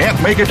 Can't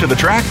make it to the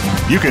track?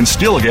 you can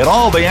still get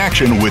all the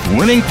action with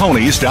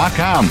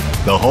winningponies.com,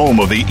 the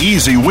home of the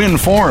easy win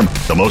form,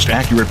 the most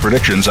accurate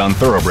predictions on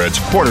thoroughbreds,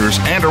 quarters,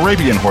 and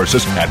Arabian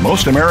horses at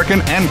most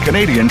American and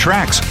Canadian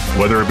tracks.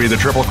 Whether it be the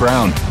Triple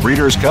Crown,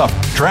 Breeders' Cup,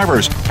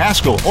 Travers,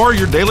 Haskell, or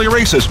your daily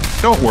races,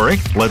 don't worry,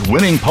 let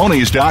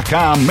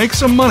winningponies.com make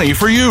some money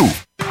for you.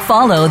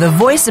 Follow the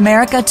Voice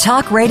America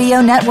Talk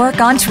Radio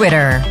Network on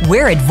Twitter.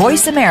 We're at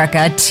Voice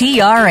America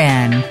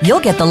TRN.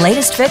 You'll get the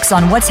latest fix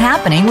on what's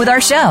happening with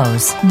our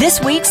shows, this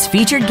week's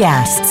featured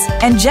guests,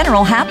 and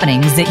general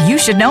happenings that you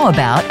should know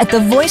about at the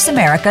Voice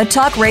America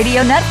Talk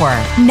Radio Network.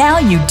 Now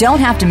you don't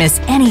have to miss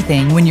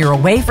anything when you're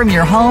away from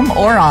your home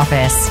or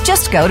office.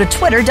 Just go to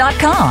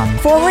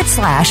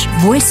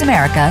twitter.com/Voice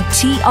America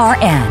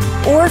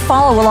TRN or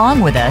follow along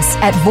with us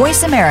at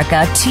Voice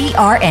America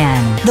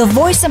TRN, the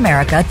Voice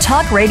America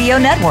Talk Radio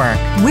Network.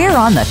 We're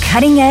on the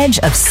cutting edge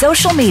of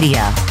social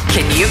media.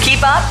 Can you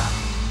keep up?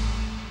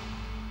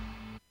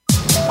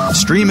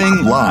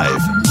 Streaming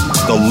live,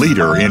 the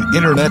leader in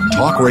Internet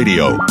talk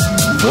radio,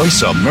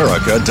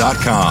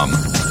 voiceamerica.com.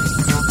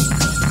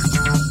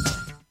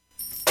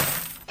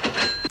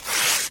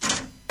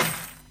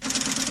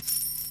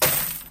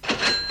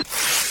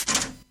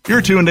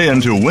 You're tuned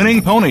in to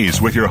Winning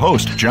Ponies with your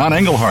host, John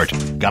Englehart.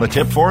 Got a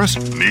tip for us?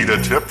 Need a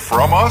tip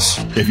from us?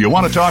 If you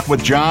want to talk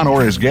with John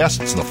or his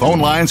guests, the phone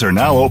lines are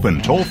now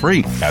open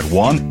toll-free at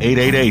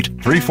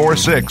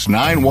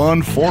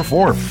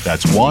 1-888-346-9144.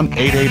 That's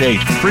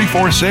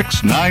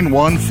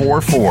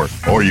 1-888-346-9144.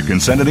 Or you can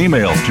send an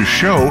email to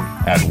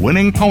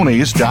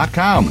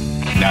show@winningponies.com.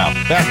 Now,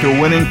 back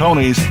to Winning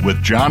Ponies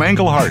with John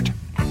Englehart.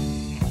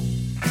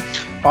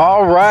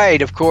 All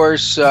right. Of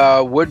course,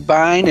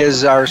 Woodbine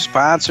is our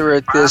sponsor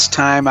at this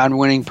time on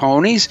Winning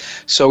Ponies.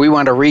 So we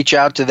want to reach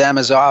out to them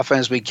as often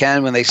as we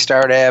can when they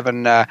start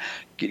having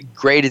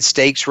graded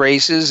stakes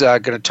races.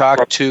 Going to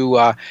talk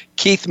to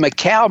Keith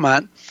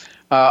McCalmont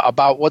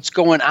about what's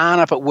going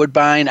on up at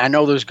Woodbine. I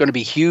know there's going to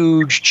be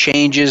huge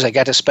changes. I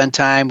got to spend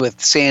time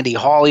with Sandy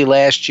Hawley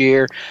last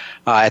year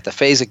at the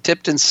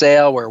Fasig-Tipton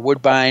sale where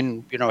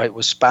Woodbine, it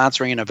was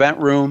sponsoring an event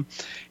room.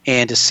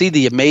 And to see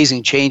the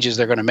amazing changes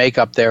they're going to make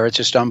up there, it's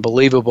just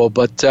unbelievable.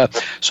 But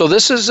so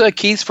this is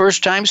Keith's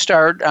first time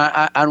start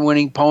on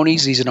Winning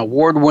Ponies. He's an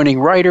award-winning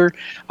writer,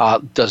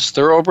 does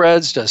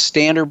thoroughbreds, does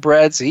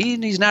standard-breds.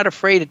 He's not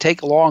afraid to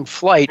take a long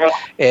flight,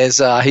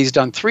 as he's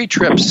done 3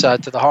 trips to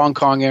the Hong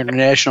Kong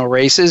International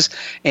races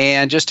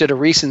and just did a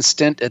recent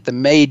stint at the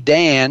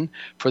Meydan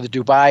for the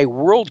Dubai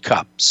World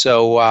Cup.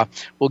 So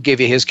we'll give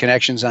you his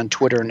connections on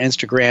Twitter and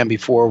Instagram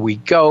before we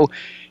go.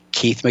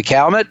 Keith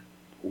McCalmont,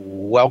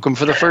 welcome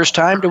for the first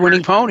time to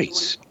Winning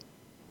Ponies.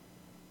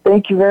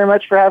 Thank you very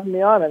much for having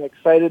me on. I'm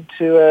excited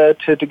to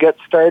get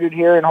started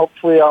here, and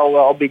hopefully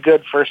I'll be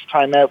good first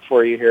time out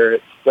for you here.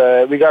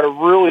 It's we got a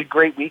really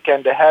great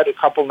weekend ahead, a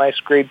couple nice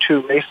Grade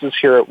 2 races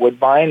here at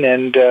Woodbine,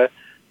 and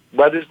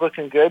weather's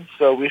looking good,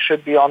 so we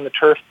should be on the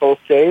turf both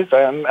days.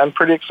 I'm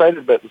pretty excited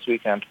about this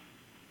weekend.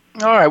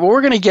 All right, well,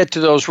 we're going to get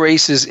to those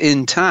races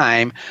in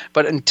time,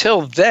 but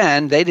until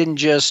then, they didn't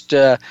just,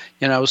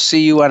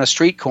 see you on a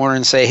street corner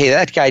and say, hey,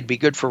 that guy'd be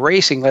good for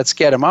racing, let's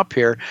get him up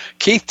here.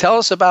 Keith, tell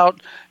us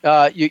about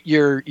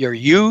your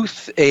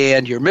youth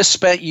and your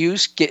misspent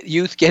youth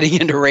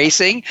getting into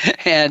racing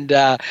and,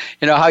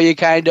 how you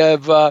kind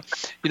of,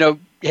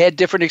 had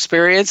different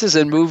experiences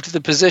and moved to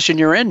the position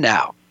you're in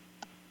now.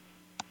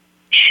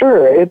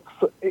 Sure,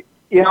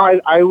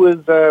 I was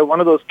one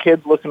of those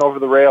kids looking over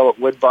the rail at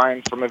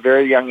Woodbine from a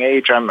very young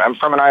age. I'm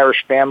from an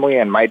Irish family,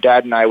 and my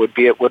dad and I would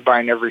be at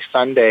Woodbine every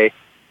Sunday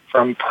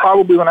from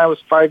probably when I was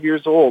 5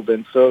 years old.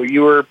 And so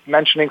you were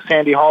mentioning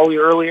Sandy Hawley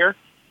earlier.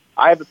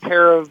 I have a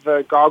pair of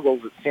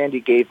goggles that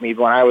Sandy gave me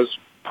when I was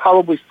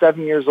probably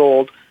 7 years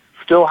old,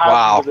 still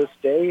have them to this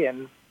day,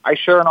 and I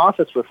share an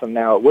office with him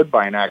now at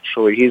Woodbine,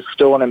 actually. He's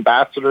still an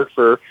ambassador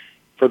for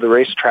the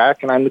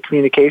racetrack, and I'm the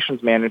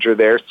communications manager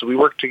there, so we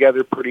work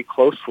together pretty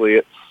closely.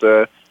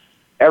 It's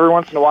every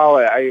once in a while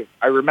I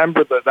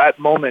remember that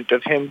moment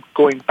of him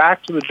going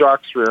back to the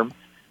jocks room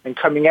and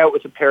coming out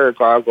with a pair of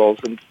goggles,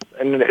 and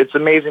it's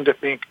amazing to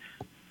think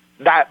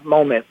that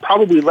moment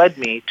probably led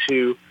me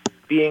to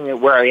being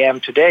where I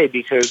am today,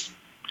 because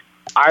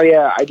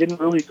I didn't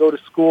really go to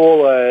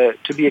school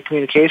to be a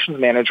communications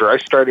manager. I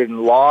started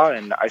in law,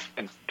 and I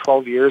spent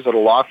 12 years at a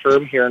law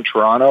firm here in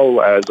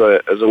Toronto as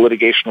a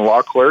litigation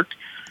law clerk.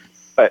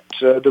 But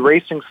the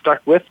racing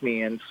stuck with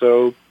me, and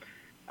so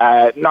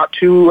about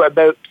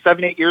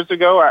 7-8 years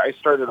ago, I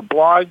started a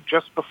blog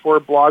just before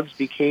blogs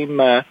became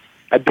a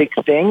big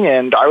thing,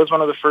 and I was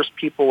one of the first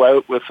people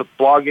out with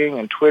blogging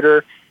and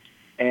Twitter,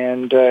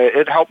 and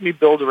it helped me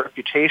build a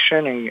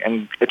reputation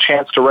and a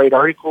chance to write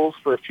articles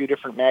for a few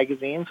different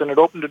magazines, and it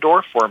opened a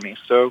door for me.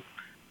 So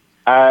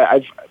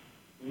I've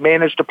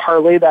managed to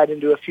parlay that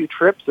into a few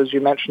trips. As you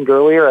mentioned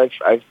earlier,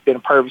 I've been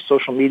a part of a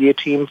social media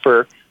team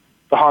for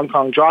the Hong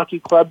Kong Jockey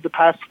Club the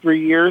past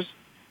 3 years.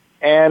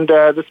 And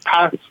this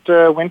past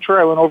winter,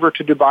 I went over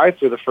to Dubai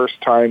for the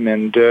first time,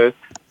 and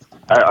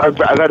I've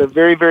had a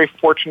very, very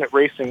fortunate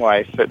racing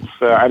life.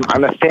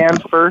 I'm a fan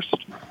first.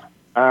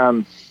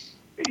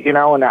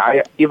 And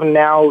I even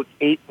now,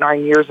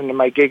 8-9 years into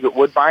my gig at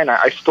Woodbine,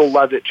 I still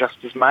love it just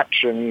as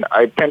much, and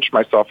I pinch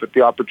myself at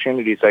the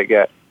opportunities I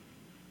get.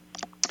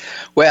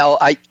 Well,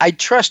 I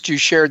trust you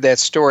shared that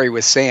story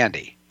with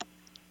Sandy.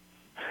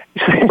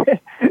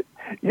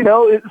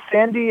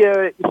 Sandy,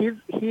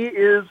 he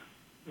is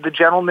the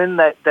gentleman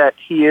that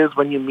he is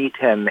when you meet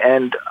him.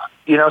 And,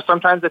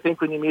 sometimes I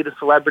think when you meet a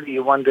celebrity,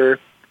 you wonder,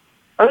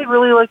 are they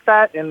really like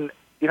that? And,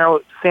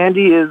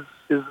 Sandy is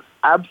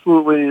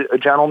absolutely a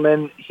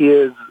gentleman. He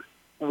is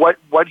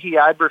what he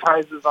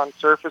advertises on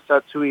surface.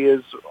 That's who he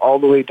is all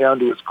the way down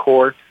to his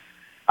core.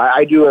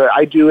 I do a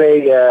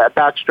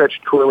backstretch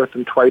tour with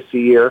him twice a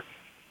year,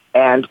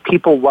 and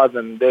people love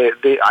him.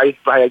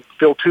 I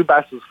fill 2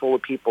 buses full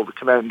of people to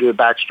come out and do a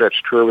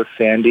backstretch tour with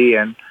Sandy,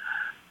 and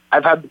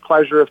I've had the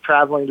pleasure of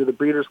traveling to the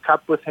Breeders'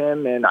 Cup with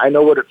him, and I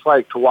know what it's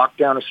like to walk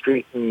down a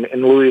street in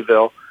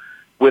Louisville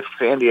with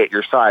Sandy at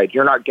your side.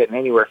 You're not getting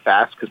anywhere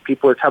fast because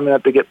people are coming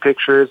up to get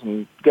pictures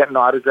and getting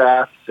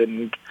autographs,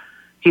 and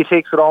he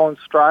takes it all in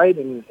stride,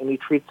 and he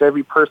treats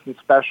every person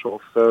special.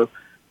 So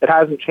it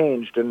hasn't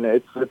changed, and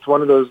it's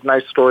one of those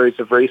nice stories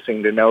of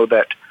racing to know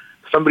that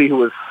somebody who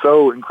was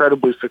so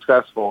incredibly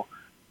successful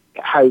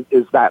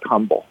is that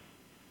humble.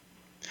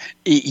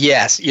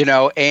 Yes,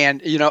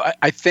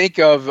 I think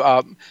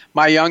of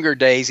my younger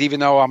days, even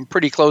though I'm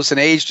pretty close in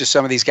age to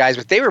some of these guys,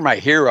 but they were my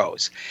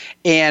heroes.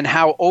 And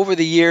how over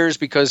the years,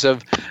 because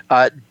of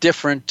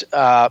different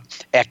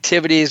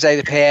activities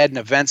I've had and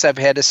events I've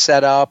had to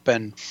set up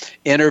and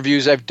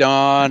interviews I've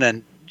done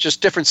and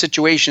just different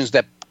situations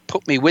that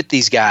put me with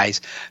these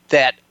guys,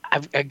 that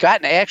I've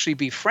gotten to actually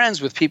be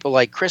friends with people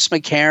like Chris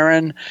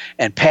McCarron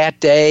and Pat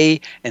Day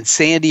and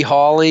Sandy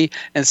Hawley.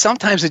 And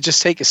sometimes I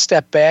just take a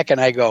step back and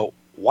I go,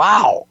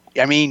 wow.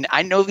 I mean,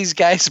 I know these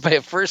guys by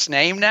a first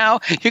name now.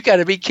 You got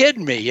to be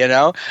kidding me,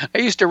 I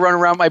used to run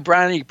around my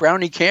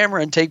brownie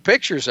camera and take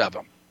pictures of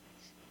them.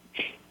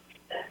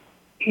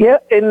 Yeah,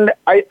 and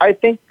I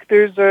think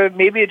there's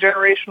maybe a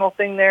generational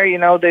thing there.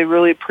 They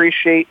really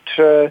appreciate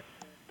the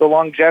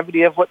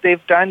longevity of what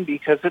they've done,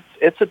 because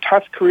it's a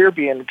tough career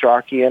being a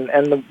jockey, and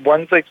the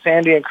ones like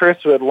Sandy and Chris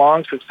who had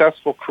long,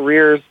 successful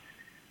careers,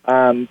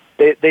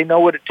 they know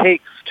what it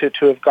takes to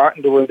have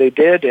gotten to where they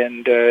did,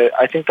 and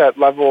I think that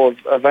level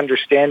of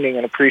understanding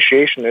and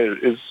appreciation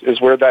is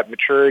where that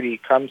maturity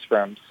comes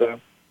from. So,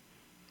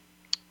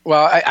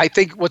 well, I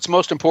think what's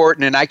most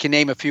important, and I can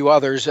name a few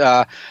others,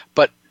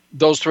 but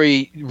those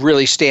 3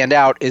 really stand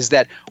out, is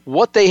that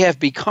what they have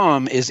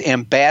become is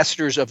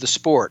ambassadors of the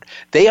sport.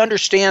 They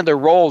understand their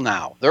role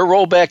now. Their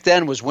role back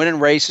then was winning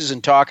races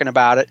and talking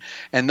about it,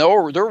 and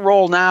their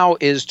role now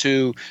is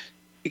to,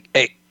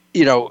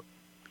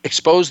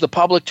 expose the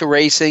public to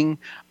racing,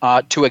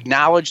 to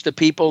acknowledge the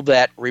people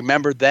that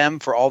remembered them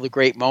for all the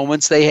great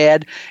moments they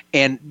had.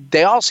 And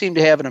they all seem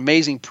to have an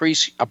amazing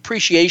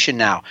appreciation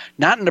now,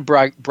 not in a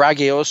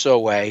braggadocio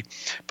way,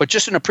 but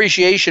just an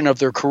appreciation of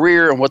their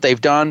career and what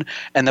they've done,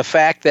 and the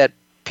fact that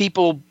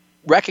people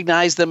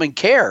recognize them and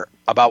care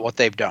about what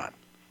they've done.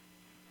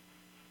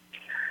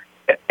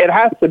 It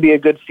has to be a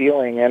good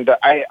feeling. And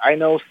I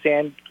know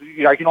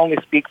Sandy, I can only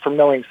speak from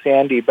knowing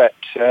Sandy, but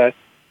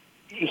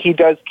he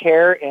does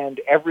care, and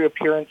every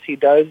appearance he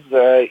does,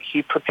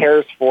 he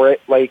prepares for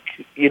it like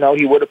he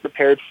would have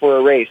prepared for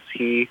a race.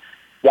 He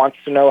wants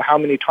to know how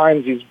many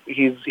times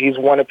he's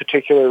won a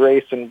particular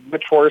race and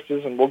which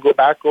horses, and we'll go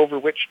back over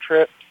which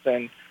trips,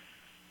 and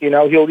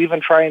he'll even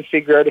try and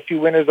figure out a few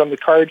winners on the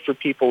card for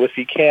people if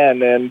he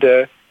can. And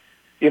the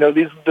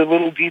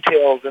little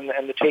details and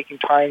the taking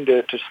time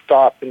to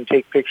stop and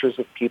take pictures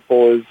of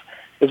people is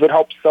what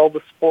helps sell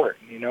the sport.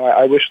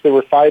 I wish there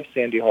were 5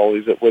 Sandy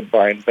Hawleys at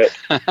Woodbine, but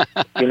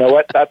you know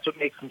what? That's what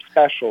makes him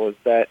special, is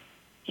that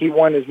he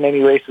won as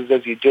many races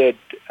as he did.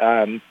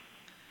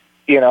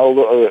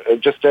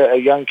 Just a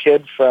young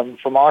kid from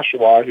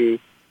Oshawa who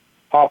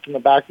hopped in the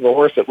back of a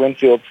horse at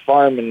Winfield's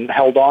farm and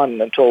held on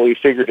until he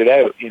figured it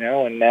out,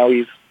 and now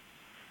he's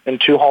in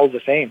 2 Halls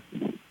of Fame.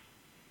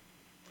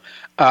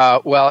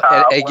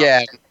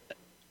 Again,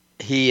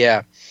 he...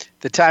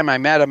 the time I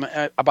met him,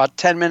 about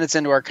 10 minutes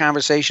into our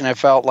conversation, I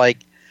felt like,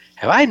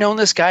 have I known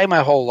this guy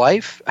my whole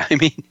life? I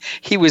mean,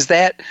 he was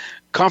that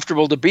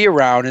comfortable to be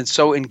around and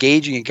so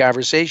engaging in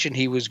conversation.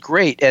 He was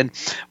great. And,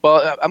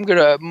 well, I'm going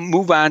to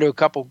move on to a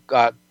couple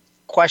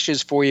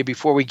questions for you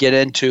before we get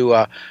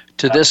into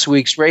to this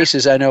week's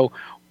races. I know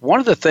one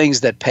of the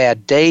things that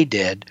Pat Day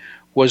did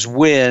was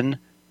win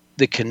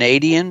the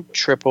Canadian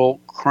Triple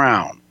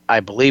Crown. I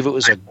believe it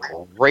was a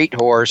great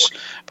horse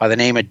by the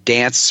name of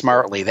Dance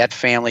Smartly. That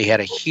family had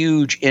a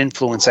huge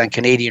influence on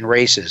Canadian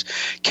races.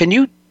 Can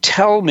you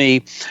tell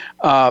me,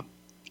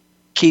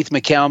 Keith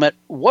McCalmont,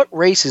 what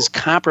races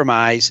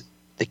compromise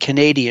the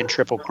Canadian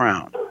Triple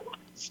Crown?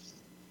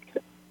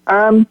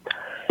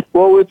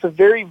 Well, it's a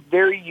very,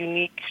 very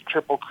unique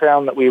Triple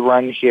Crown that we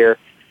run here.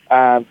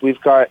 We've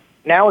got,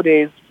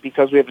 nowadays,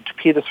 because we have a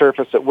Tapeta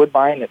surface at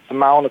Woodbine, it's 1.25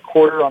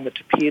 miles on the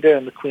Tapeta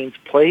and the Queen's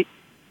Plate.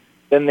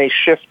 Then they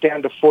shift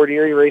down to Fort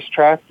Erie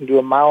Racetrack and do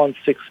 1 mile and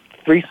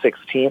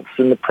 3/16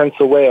 in the Prince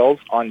of Wales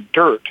on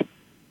dirt.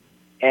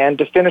 And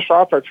to finish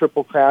off our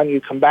Triple Crown, you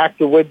come back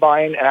to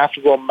Woodbine and have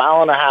to go 1.5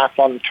 miles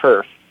on the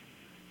turf.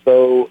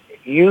 So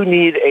you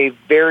need a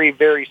very,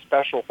 very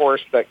special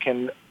horse that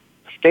can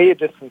stay a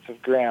distance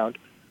of ground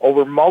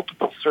over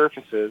multiple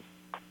surfaces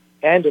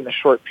and in a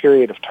short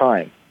period of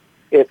time.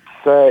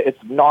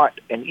 It's not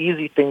an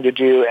easy thing to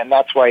do, and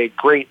that's why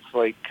greats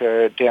like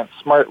Dance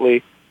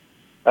Smartly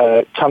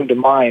come to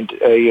mind.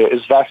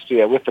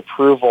 Izvestia with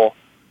Approval,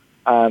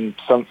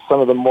 some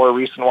of the more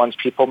recent ones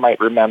people might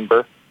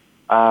remember.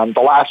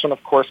 The last one,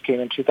 of course, came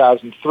in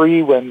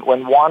 2003 when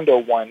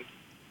Wando won.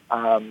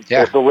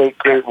 The late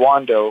great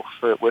Wando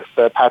with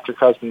Patrick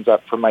Husbands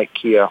up for Mike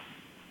Keogh.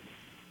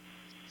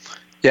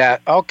 Yeah.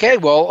 Okay.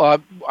 Well,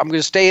 I'm going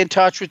to stay in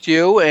touch with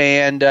you,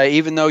 and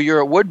even though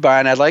you're at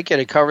Woodbine, I'd like you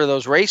to cover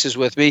those races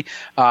with me.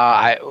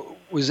 I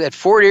was at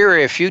Fort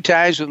Erie a few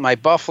times with my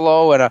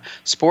Buffalo and a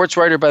sports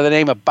writer by the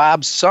name of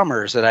Bob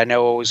Summers that I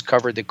know always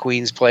covered the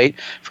Queen's Plate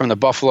from the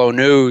Buffalo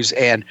News,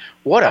 and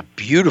what a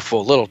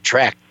beautiful little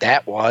track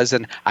that was,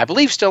 and I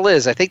believe still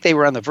is. I think they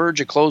were on the verge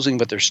of closing,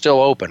 but they're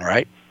still open,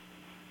 right?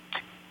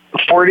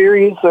 Fort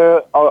Erie's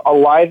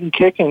alive and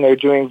kicking. They're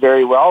doing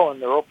very well,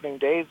 and their opening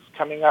day is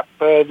coming up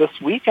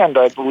this weekend,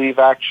 I believe,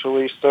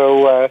 actually.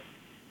 So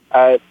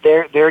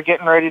they're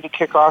getting ready to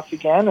kick off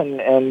again,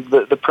 and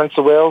the Prince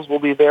of Wales will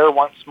be there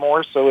once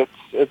more. So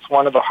it's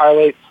one of the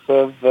highlights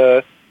of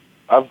the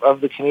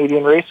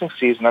Canadian racing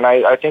season. And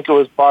I think it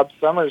was Bob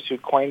Summers who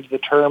coined the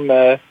term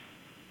the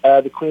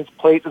Queen's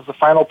Plate is the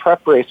final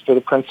prep race for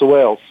the Prince of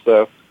Wales.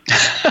 So.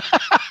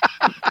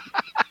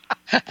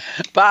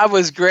 Bob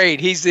was great.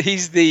 He's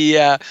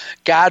the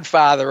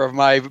godfather of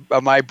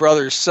my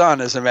brother's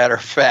son, as a matter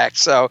of fact.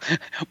 So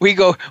we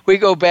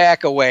go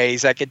back a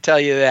ways. I can tell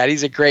you that.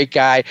 He's a great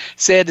guy.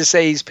 Sad to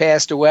say he's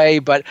passed away,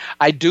 but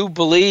I do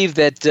believe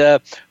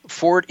that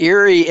Fort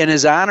Erie, in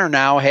his honor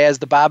now, has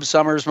the Bob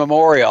Summers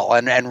Memorial,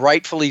 and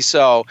rightfully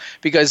so,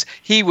 because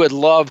he would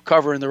love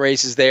covering the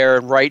races there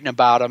and writing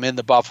about them in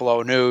the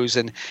Buffalo News,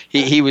 and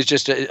he was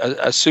just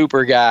a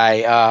super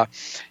guy.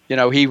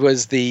 He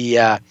was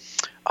the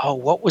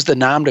what was the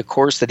nom de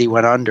course that he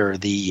went under?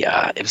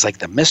 It was like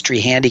the mystery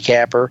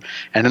handicapper,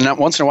 and then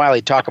once in a while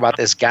he'd talk about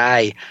this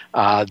guy,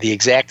 the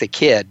Exacta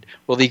Kid.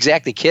 Well, the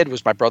Exacta Kid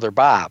was my brother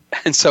Bob,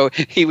 and so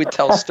he would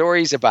tell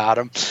stories about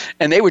him,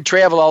 and they would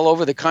travel all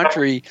over the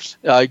country,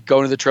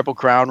 going to the Triple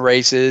Crown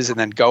races, and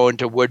then going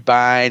to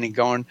Woodbine and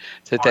going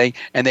to thing.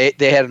 And they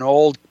had an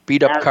old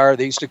beat up car.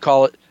 They used to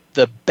call it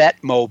the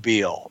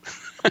Betmobile.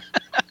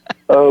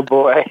 Oh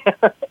boy.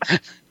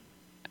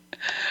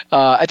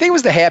 I think it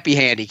was the Happy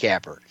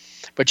Handicapper,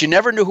 but you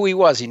never knew who he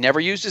was. He never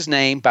used his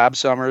name, Bob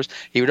Summers.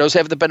 He would always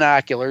have the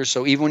binoculars,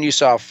 so even when you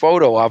saw a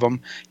photo of him,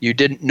 you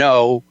didn't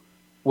know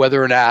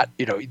whether or not,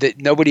 that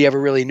nobody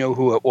ever really knew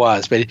who it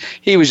was. But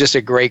he was just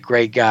a great,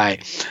 great guy.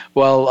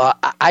 Well,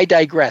 I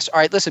digress. All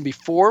right, listen,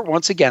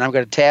 once again, I'm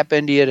going to tap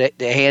into you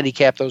to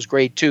handicap those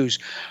grade twos,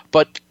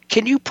 but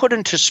can you put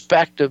into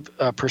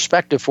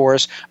perspective for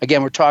us?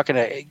 Again, we're talking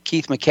to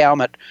Keith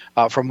McCalmont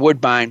from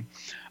Woodbine.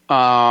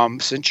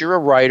 Since you're a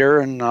writer,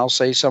 and I'll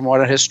say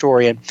somewhat a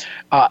historian,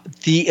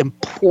 the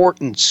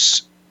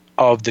importance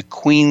of the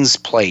Queen's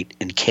Plate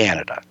in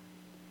Canada.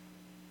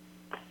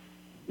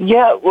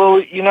 Yeah,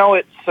 well,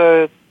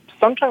 it's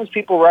sometimes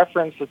people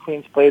reference the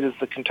Queen's Plate as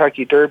the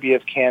Kentucky Derby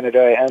of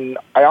Canada, and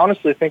I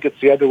honestly think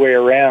it's the other way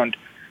around.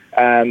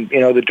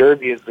 The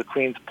Derby is the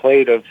Queen's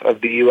Plate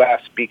of the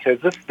U.S. because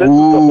this is the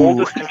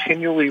oldest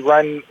continually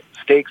run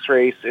stakes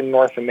race in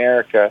North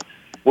America.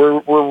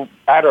 We're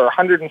at our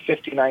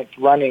 159th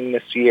running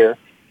this year.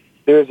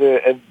 There's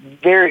a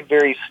very,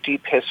 very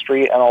steep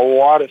history and a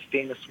lot of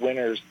famous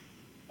winners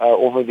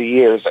over the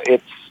years.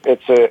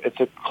 It's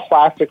a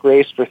classic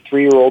race for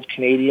 3-year-old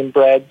Canadian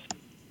breds,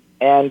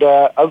 and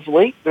of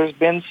late there's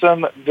been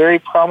some very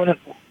prominent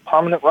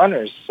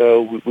runners.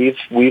 So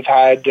we've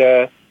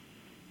had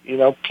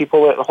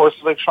people at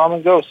horses like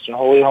Shaman Ghost and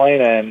Holy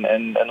Helena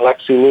and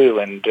Lexi Lou,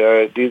 and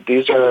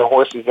these are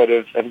horses that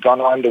have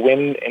gone on to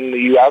win in the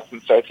U.S.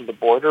 and south of the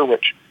border,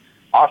 which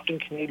often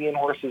Canadian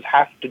horses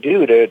have to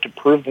do to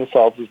prove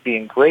themselves as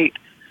being great.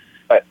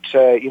 But,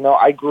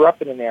 I grew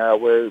up in an era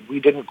where we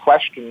didn't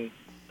question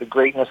the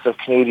greatness of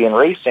Canadian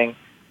racing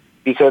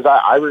because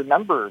I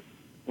remember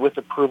with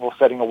Approval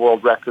setting a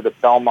world record at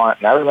Belmont,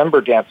 and I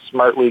remember Dance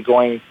Smartly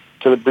going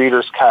to the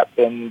Breeders' Cup,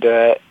 and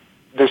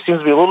there seems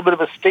to be a little bit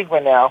of a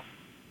stigma now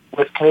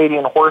with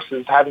Canadian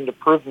horses having to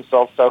prove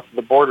themselves south of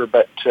the border,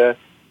 but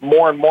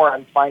more and more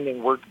I'm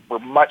finding we're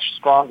much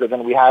stronger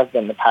than we have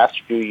been the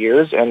past few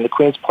years, and the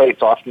Queen's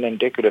Plate's often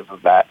indicative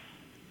of that.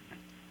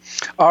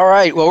 All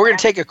right. Well, we're going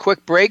to take a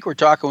quick break. We're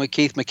talking with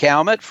Keith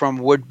McCalmont from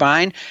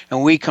Woodbine, and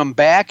when we come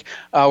back,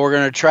 we're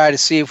going to try to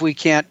see if we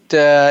can't,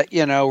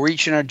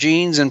 reach in our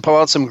jeans and pull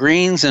out some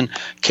greens and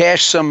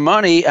cash some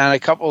money on a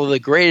couple of the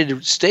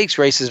graded stakes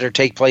races that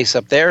take place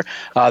up there,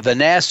 the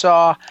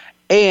Nassau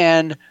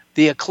and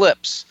the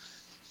Eclipse.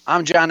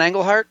 I'm John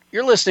Englehart.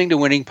 You're listening to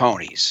Winning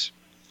Ponies.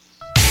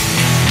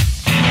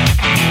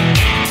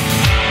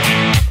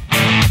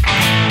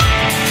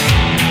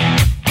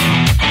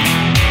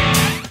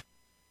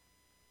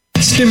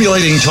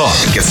 Stimulating talk.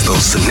 Gets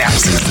those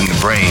synapses in the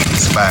brain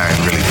firing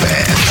really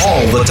fast.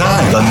 All the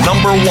time. The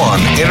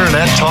 #1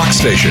 Internet talk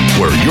station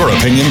where your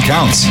opinion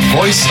counts.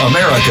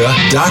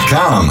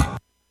 VoiceAmerica.com.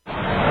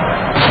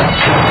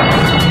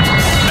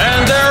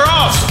 And they're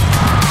off.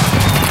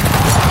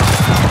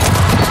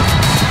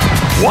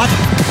 What?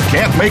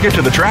 Can't make it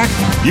to the track?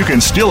 You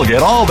can still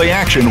get all the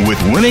action with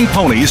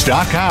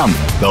winningponies.com,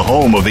 the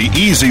home of the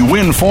easy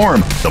win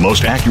form, the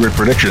most accurate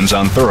predictions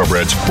on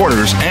thoroughbreds,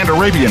 quarters, and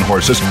Arabian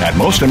horses at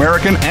most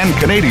American and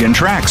Canadian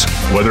tracks.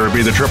 Whether it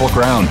be the Triple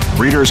Crown,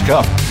 Breeders'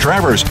 Cup,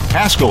 Travers,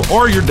 Haskell,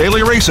 or your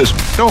daily races,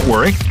 don't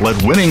worry, let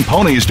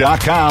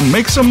winningponies.com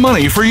make some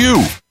money for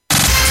you.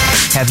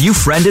 Have you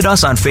friended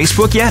us on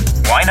Facebook yet?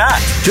 Why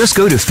not? Just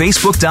go to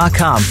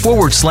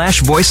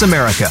facebook.com/Voice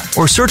America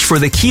or search for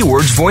the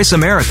keywords Voice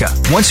America.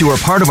 Once you are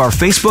part of our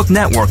Facebook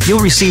network,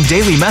 you'll receive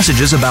daily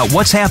messages about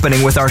what's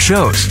happening with our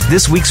shows,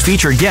 this week's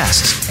featured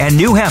guests, and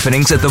new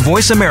happenings at the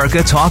Voice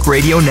America Talk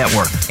Radio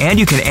Network. And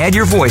you can add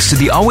your voice to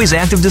the always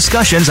active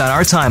discussions on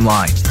our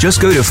timeline. Just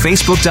go to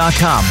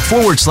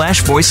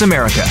facebook.com/Voice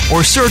America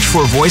or search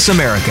for Voice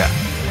America.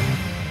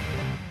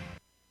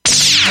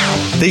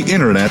 The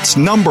Internet's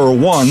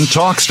 #1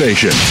 talk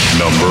station.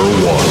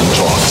 #1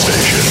 talk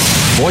station.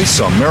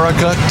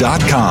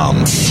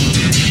 VoiceAmerica.com.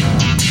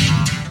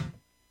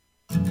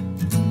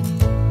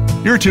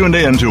 You're tuned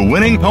in to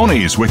Winning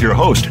Ponies with your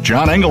host,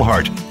 John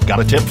Englehart.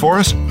 Got a tip for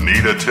us?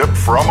 Need a tip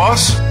from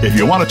us? If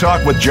you want to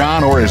talk with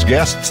John or his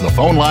guests, the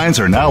phone lines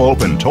are now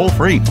open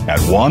toll-free at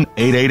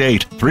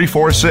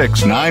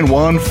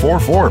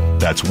 1-888-346-9144.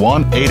 That's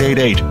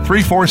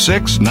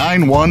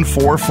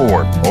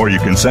 1-888-346-9144. Or you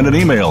can send an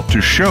email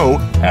to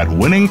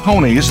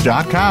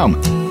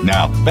show@winningponies.com.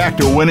 Now, back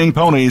to Winning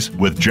Ponies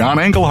with John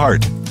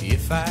Englehart.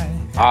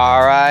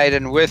 All right,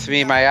 and with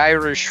me, my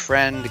Irish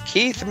friend,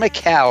 Keith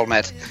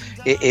McCalmont,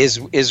 is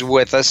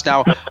with us.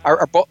 Now,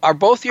 are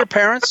both your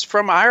parents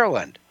from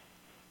Ireland?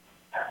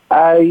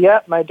 Yeah,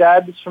 my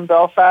dad is from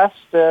Belfast,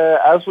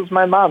 as was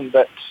my mom,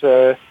 but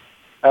the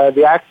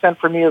accent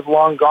for me is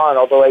long gone,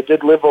 although I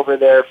did live over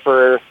there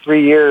for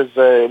 3 years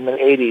in the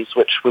 80s,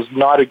 which was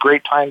not a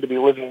great time to be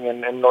living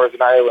in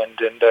Northern Ireland,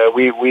 and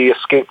we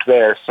escaped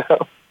there.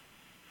 So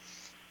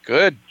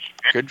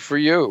Good for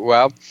you.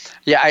 Well,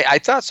 yeah, I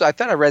thought so. I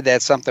thought I read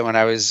that something when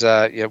I was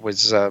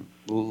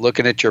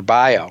looking at your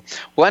bio.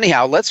 Well,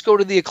 anyhow, let's go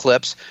to the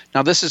Eclipse.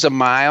 Now, this is a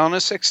mile and a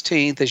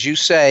 16th. As you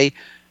say,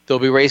 they'll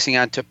be racing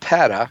on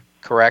Tapeta,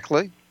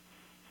 correctly?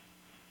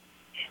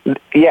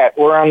 Yeah,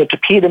 we're on the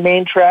Tapeta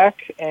main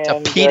track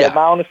and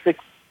mile and a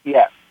 6.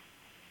 Yeah.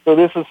 So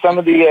this is some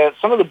of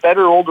the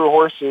better older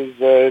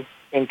horses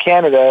in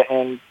Canada,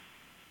 and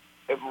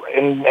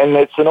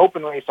it's an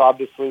open race,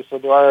 obviously. So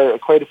there are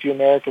quite a few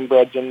American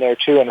breds in there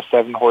too in a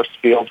 7-horse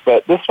field.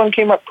 But this one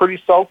came up pretty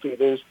salty.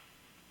 There's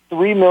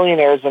 3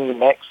 millionaires in the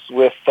mix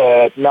with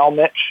Mel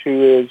Mitch,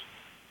 who is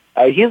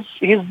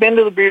he's been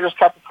to the Breeders'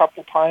 Cup a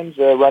couple times,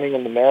 running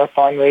in the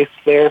marathon race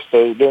there.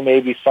 So there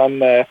may be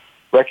some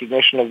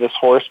recognition of this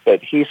horse,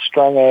 but he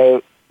strung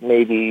out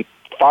maybe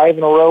 5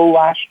 in a row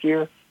last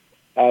year.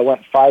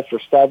 Went 5 for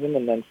 7,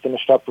 and then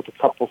finished up with a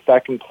couple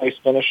second place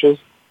finishes.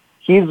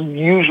 He's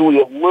usually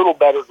a little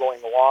better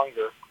going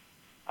longer.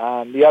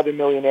 The other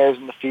millionaires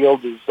in the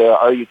field is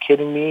Are You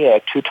Kidding Me? A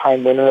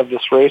 2-time winner of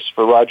this race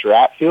for Roger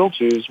Atfield,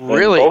 who's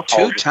really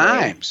 2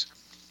 times.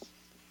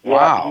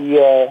 Wow!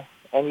 Yeah,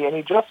 and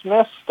he just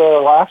missed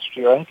last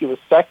year. I think he was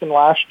second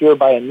last year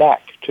by a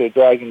neck to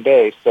Dragon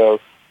Day. So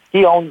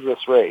he owns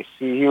this race.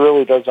 He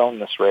really does own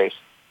this race.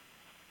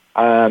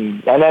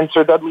 And then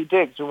Sir Dudley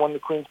Diggs, who won the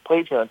Queen's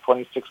Plate here in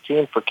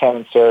 2016 for Ken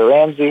and Sarah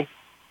Ramsey.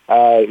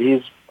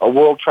 He's a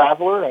world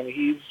traveler, and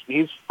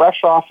he's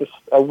fresh off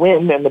a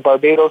win in the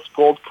Barbados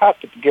Gold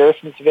Cup at the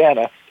Garrison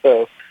Savannah.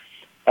 So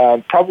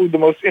probably the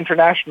most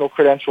international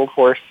credentialed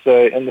horse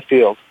in the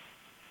field.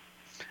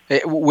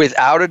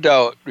 Without a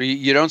doubt.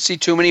 You don't see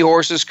too many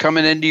horses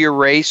coming into your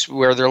race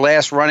where their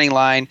last running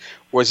line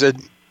was at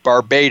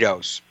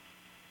Barbados.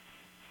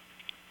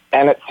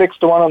 And at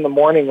 6-1 on the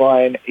morning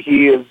line,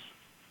 he is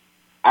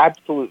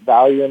absolute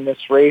value in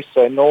this race.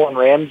 Nolan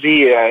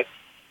Ramsey,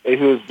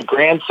 who is the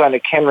grandson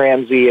of Ken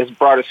Ramsey, has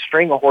brought a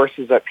string of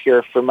horses up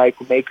here for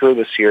Michael Maker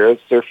this year.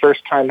 It's their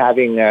first time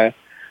having a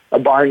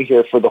barn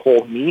here for the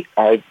whole meet.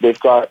 They've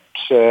got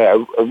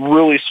a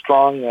really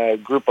strong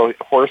group of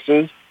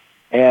horses,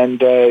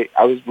 and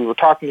we were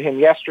talking to him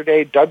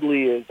yesterday.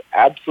 Dudley is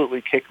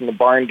absolutely kicking the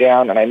barn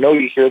down, and I know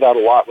you hear that a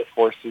lot with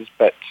horses,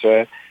 but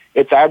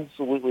it's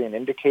absolutely an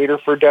indicator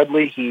for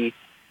Dudley.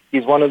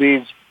 He's one of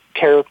these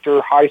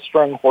character,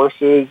 high-strung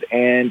horses,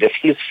 and if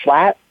he's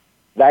flat,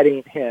 that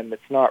ain't him.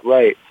 It's not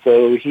right.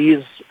 So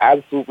he's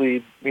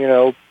absolutely,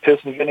 piss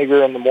and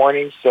vinegar in the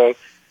morning. So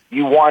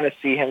you want to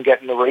see him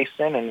getting the race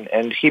in,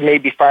 and he may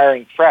be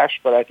firing fresh,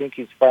 but I think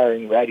he's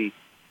firing ready.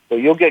 So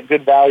you'll get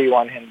good value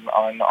on him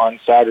on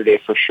Saturday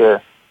for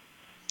sure.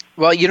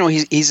 Well,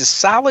 he's a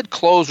solid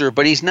closer,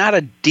 but he's not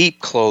a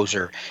deep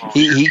closer.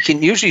 He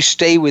can usually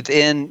stay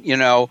within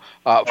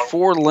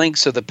 4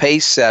 lengths of the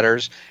pace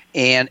setters,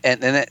 and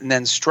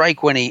then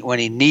strike when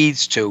he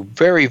needs to.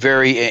 Very,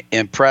 very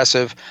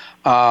impressive.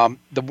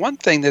 The one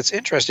thing that's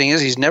interesting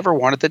is he's never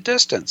won at the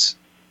distance.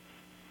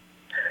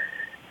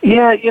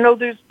 Yeah,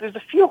 there's a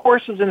few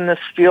horses in this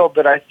field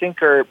that I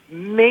think are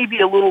maybe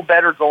a little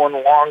better going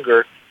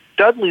longer.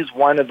 Dudley's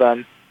one of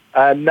them.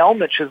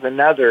 Melmich is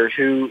another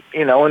who,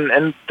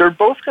 and they're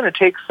both going to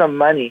take some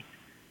money.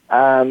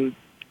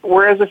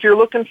 Whereas if you're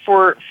looking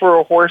for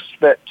a horse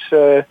that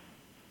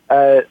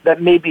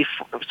may be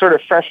sort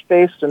of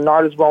fresh-faced and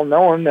not as well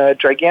known,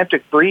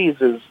 Gigantic Breeze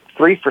is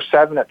 3 for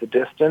 7 at the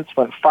distance,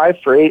 went 5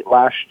 for 8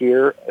 last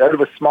year out of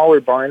a smaller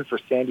barn for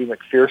Sandy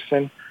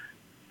McPherson.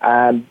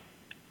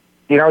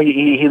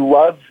 He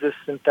loves this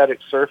synthetic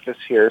surface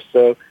here,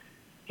 so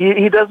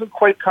he doesn't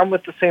quite come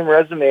with the same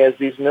resume as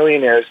these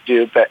millionaires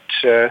do, but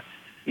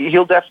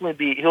he'll definitely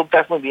be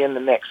in the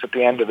mix at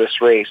the end of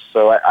this race.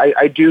 So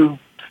I do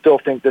still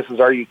think this is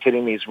Are You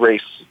Kidding Me's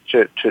race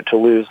to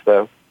lose,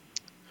 though.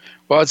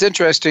 Well, it's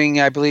interesting.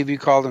 I believe you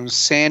called him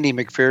Sandy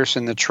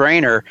McPherson, the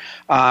trainer.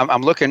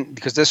 I'm looking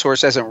because this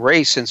horse hasn't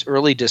raced since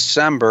early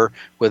December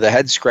with a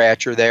head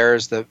scratcher there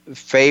as the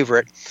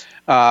favorite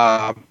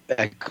at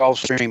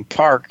Gulfstream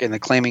Park in the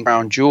Claiming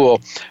Crown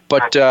Jewel.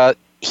 But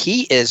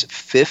he is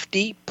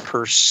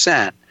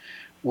 50%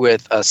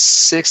 with a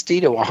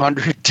 60 to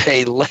 100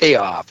 day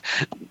layoff.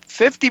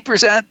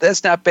 50%,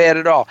 that's not bad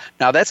at all.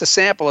 Now, that's a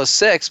sample of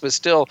 6, but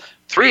still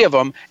 3 of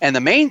them. And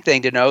the main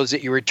thing to know is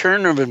that your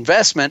return of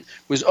investment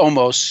was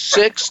almost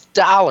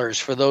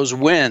 $6 for those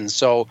wins.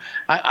 So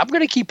I'm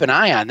going to keep an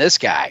eye on this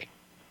guy.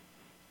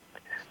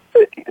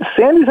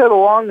 Sandy's had a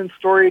long and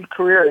storied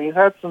career. He's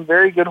had some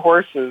very good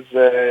horses,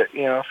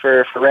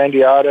 for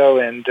Randy Otto,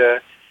 and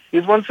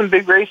he's won some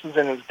big races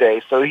in his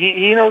day. So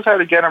he knows how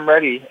to get them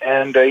ready,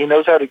 and he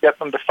knows how to get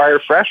them to fire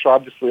fresh,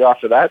 obviously,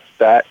 off of that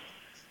stat.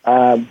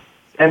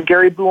 And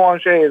Gary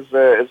Boulanger is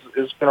going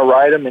to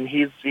ride him, and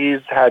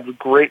he's had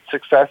great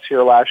success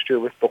here last year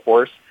with the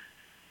horse.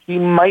 He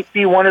might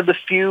be one of the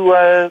few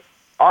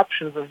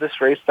options of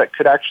this race that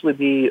could actually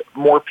be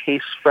more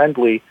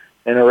pace-friendly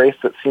in a race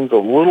that seems a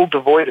little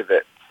devoid of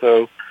it.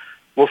 So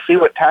we'll see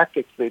what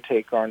tactics they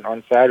take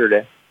on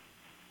Saturday.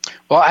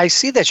 Well, I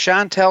see that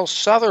Chantel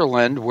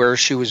Sutherland, where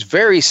she was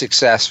very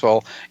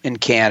successful in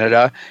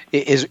Canada,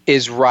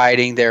 is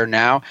riding there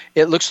now.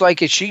 It looks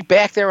like is she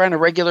back there on a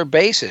regular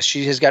basis?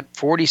 She has got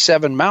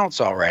 47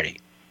 mounts already.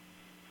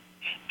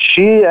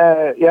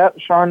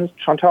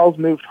 Chantel's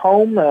moved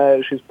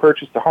home. She's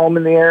purchased a home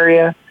in the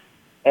area,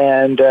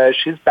 and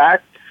she's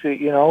back,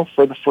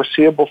 for the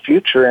foreseeable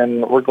future.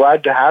 And we're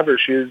glad to have her.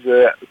 She's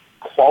a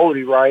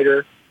quality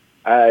rider.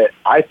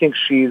 I think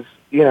she's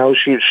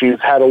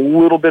had a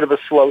little bit of a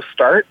slow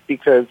start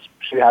because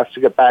she has to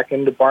get back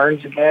into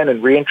barns again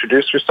and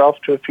reintroduce herself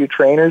to a few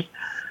trainers.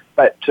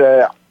 But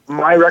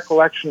my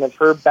recollection of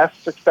her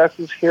best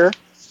successes here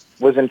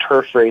was in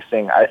turf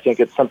racing. I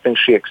think it's something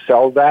she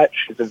excelled at.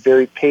 She's a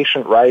very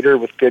patient rider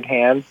with good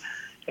hands,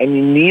 and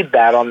you need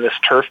that on this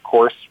turf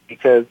course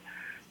because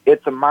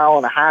it's 1.5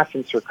 miles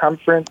in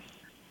circumference.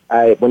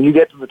 When you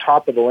get to the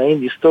top of the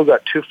lane, you still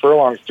got 2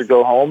 furlongs to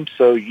go home,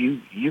 so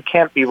you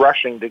can't be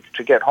rushing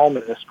to get home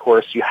in this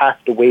course. You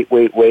have to wait,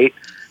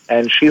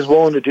 and she's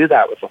willing to do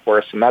that with the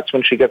horse, and that's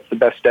when she gets the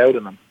best out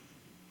of them.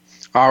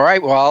 All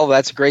right, well,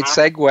 that's a great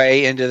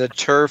segue into the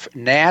turf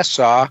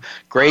Nassau.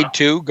 Grade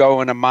 2,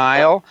 going a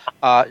mile.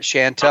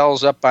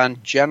 Chantel's up on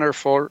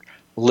Jennifer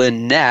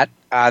Lynette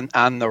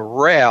on the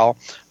rail.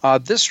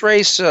 This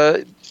race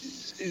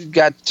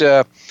got...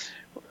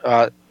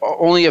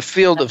 only a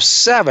field of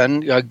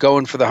 7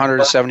 going for the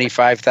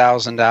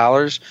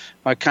 $175,000.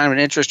 Kind of an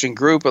interesting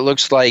group. It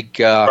looks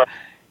like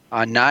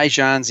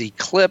Nijan's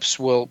Eclipse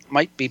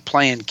might be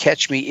playing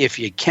Catch Me If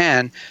You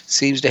Can.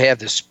 Seems to have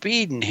the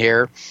speed in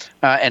here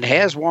and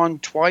has won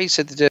twice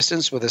at the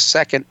distance with a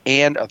 2nd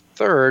and a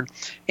 3rd,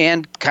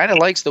 and kind of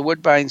likes the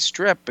Woodbine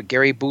Strip. But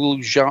Gary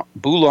Boulanger,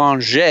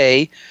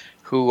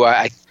 who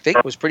I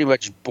think was pretty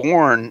much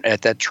born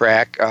at that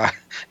track.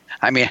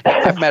 I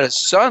met his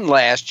son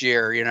last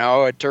year,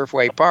 at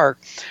Turfway Park.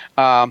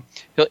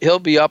 He'll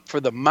be up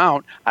for the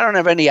mount. I don't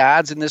have any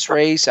odds in this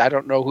race. I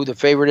don't know who the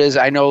favorite is.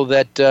 I know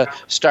that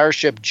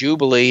Starship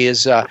Jubilee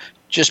has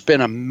just been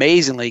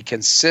amazingly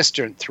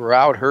consistent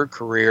throughout her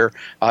career.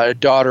 A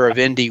daughter of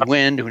Indy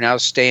Wind, who now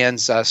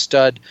stands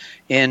stud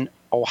in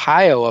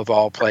Ohio, of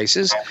all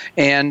places.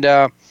 And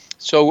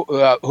so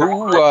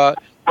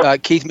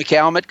Keith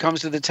McCalmont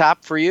comes to the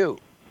top for you?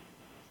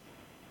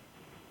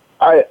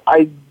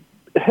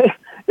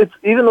 It's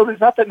even though there's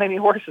not that many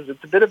horses,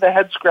 it's a bit of a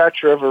head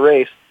scratcher of a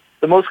race.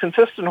 The most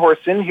consistent horse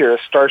in here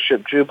is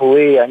Starship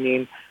Jubilee.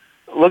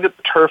 Look at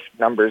the turf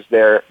numbers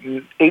there.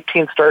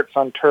 18 starts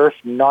on turf,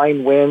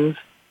 9 wins,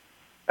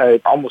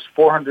 almost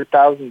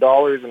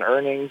 $400,000 in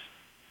earnings.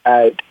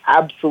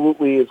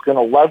 Absolutely is going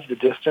to love the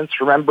distance.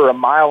 Remember, a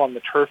mile on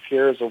the turf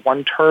here is a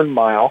 1-turn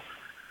mile.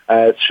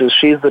 So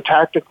she's the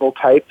tactical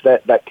type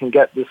that can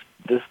get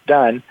this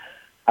done.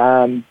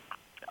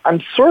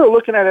 I'm sort of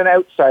looking at an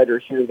outsider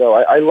here, though.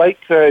 I like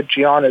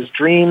Gianna's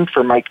Dream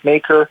for Mike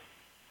Maker.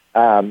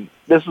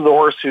 This is a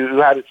horse who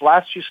had its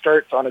last few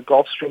starts on a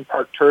Gulfstream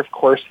Park turf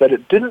course that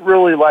it didn't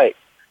really like.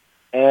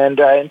 And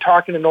in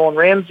talking to Nolan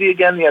Ramsey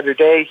again the other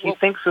day, he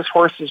thinks this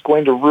horse is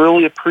going to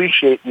really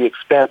appreciate the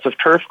expansive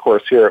turf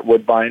course here at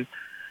Woodbine.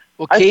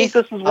 Well, I Keith,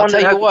 think this is one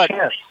that has a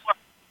chance.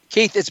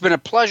 Keith, it's been a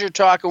pleasure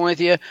talking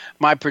with you.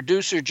 My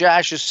producer,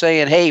 Josh, is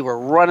saying, hey, we're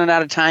running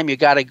out of time. You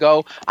got to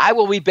go. I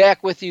will be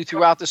back with you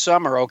throughout the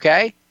summer,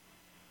 okay?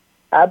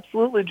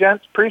 Absolutely,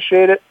 gents.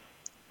 Appreciate it.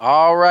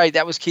 All right.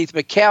 That was Keith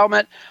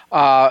McCalmont.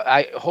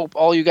 I hope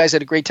all you guys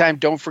had a great time.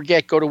 Don't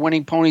forget, go to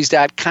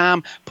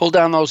winningponies.com. Pull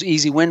down those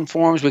easy win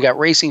forms. We got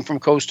racing from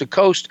coast to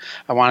coast.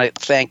 I want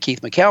to thank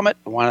Keith McCalmont.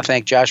 I want to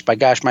thank Josh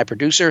Bygosh, my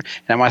producer.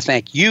 And I want to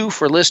thank you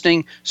for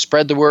listening.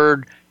 Spread the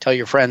word. Tell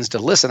your friends to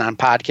listen on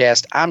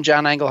podcast. I'm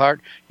John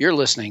Englehart. You're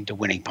listening to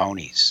Winning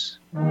Ponies.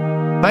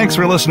 Thanks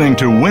for listening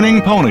to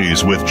Winning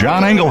Ponies with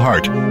John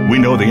Englehart. We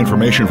know the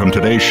information from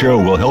today's show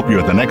will help you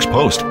at the next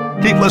post.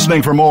 Keep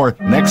listening for more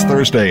next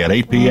Thursday at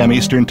 8 p.m.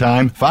 Eastern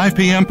Time, 5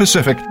 p.m.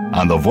 Pacific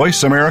on the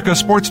Voice America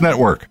Sports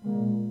Network.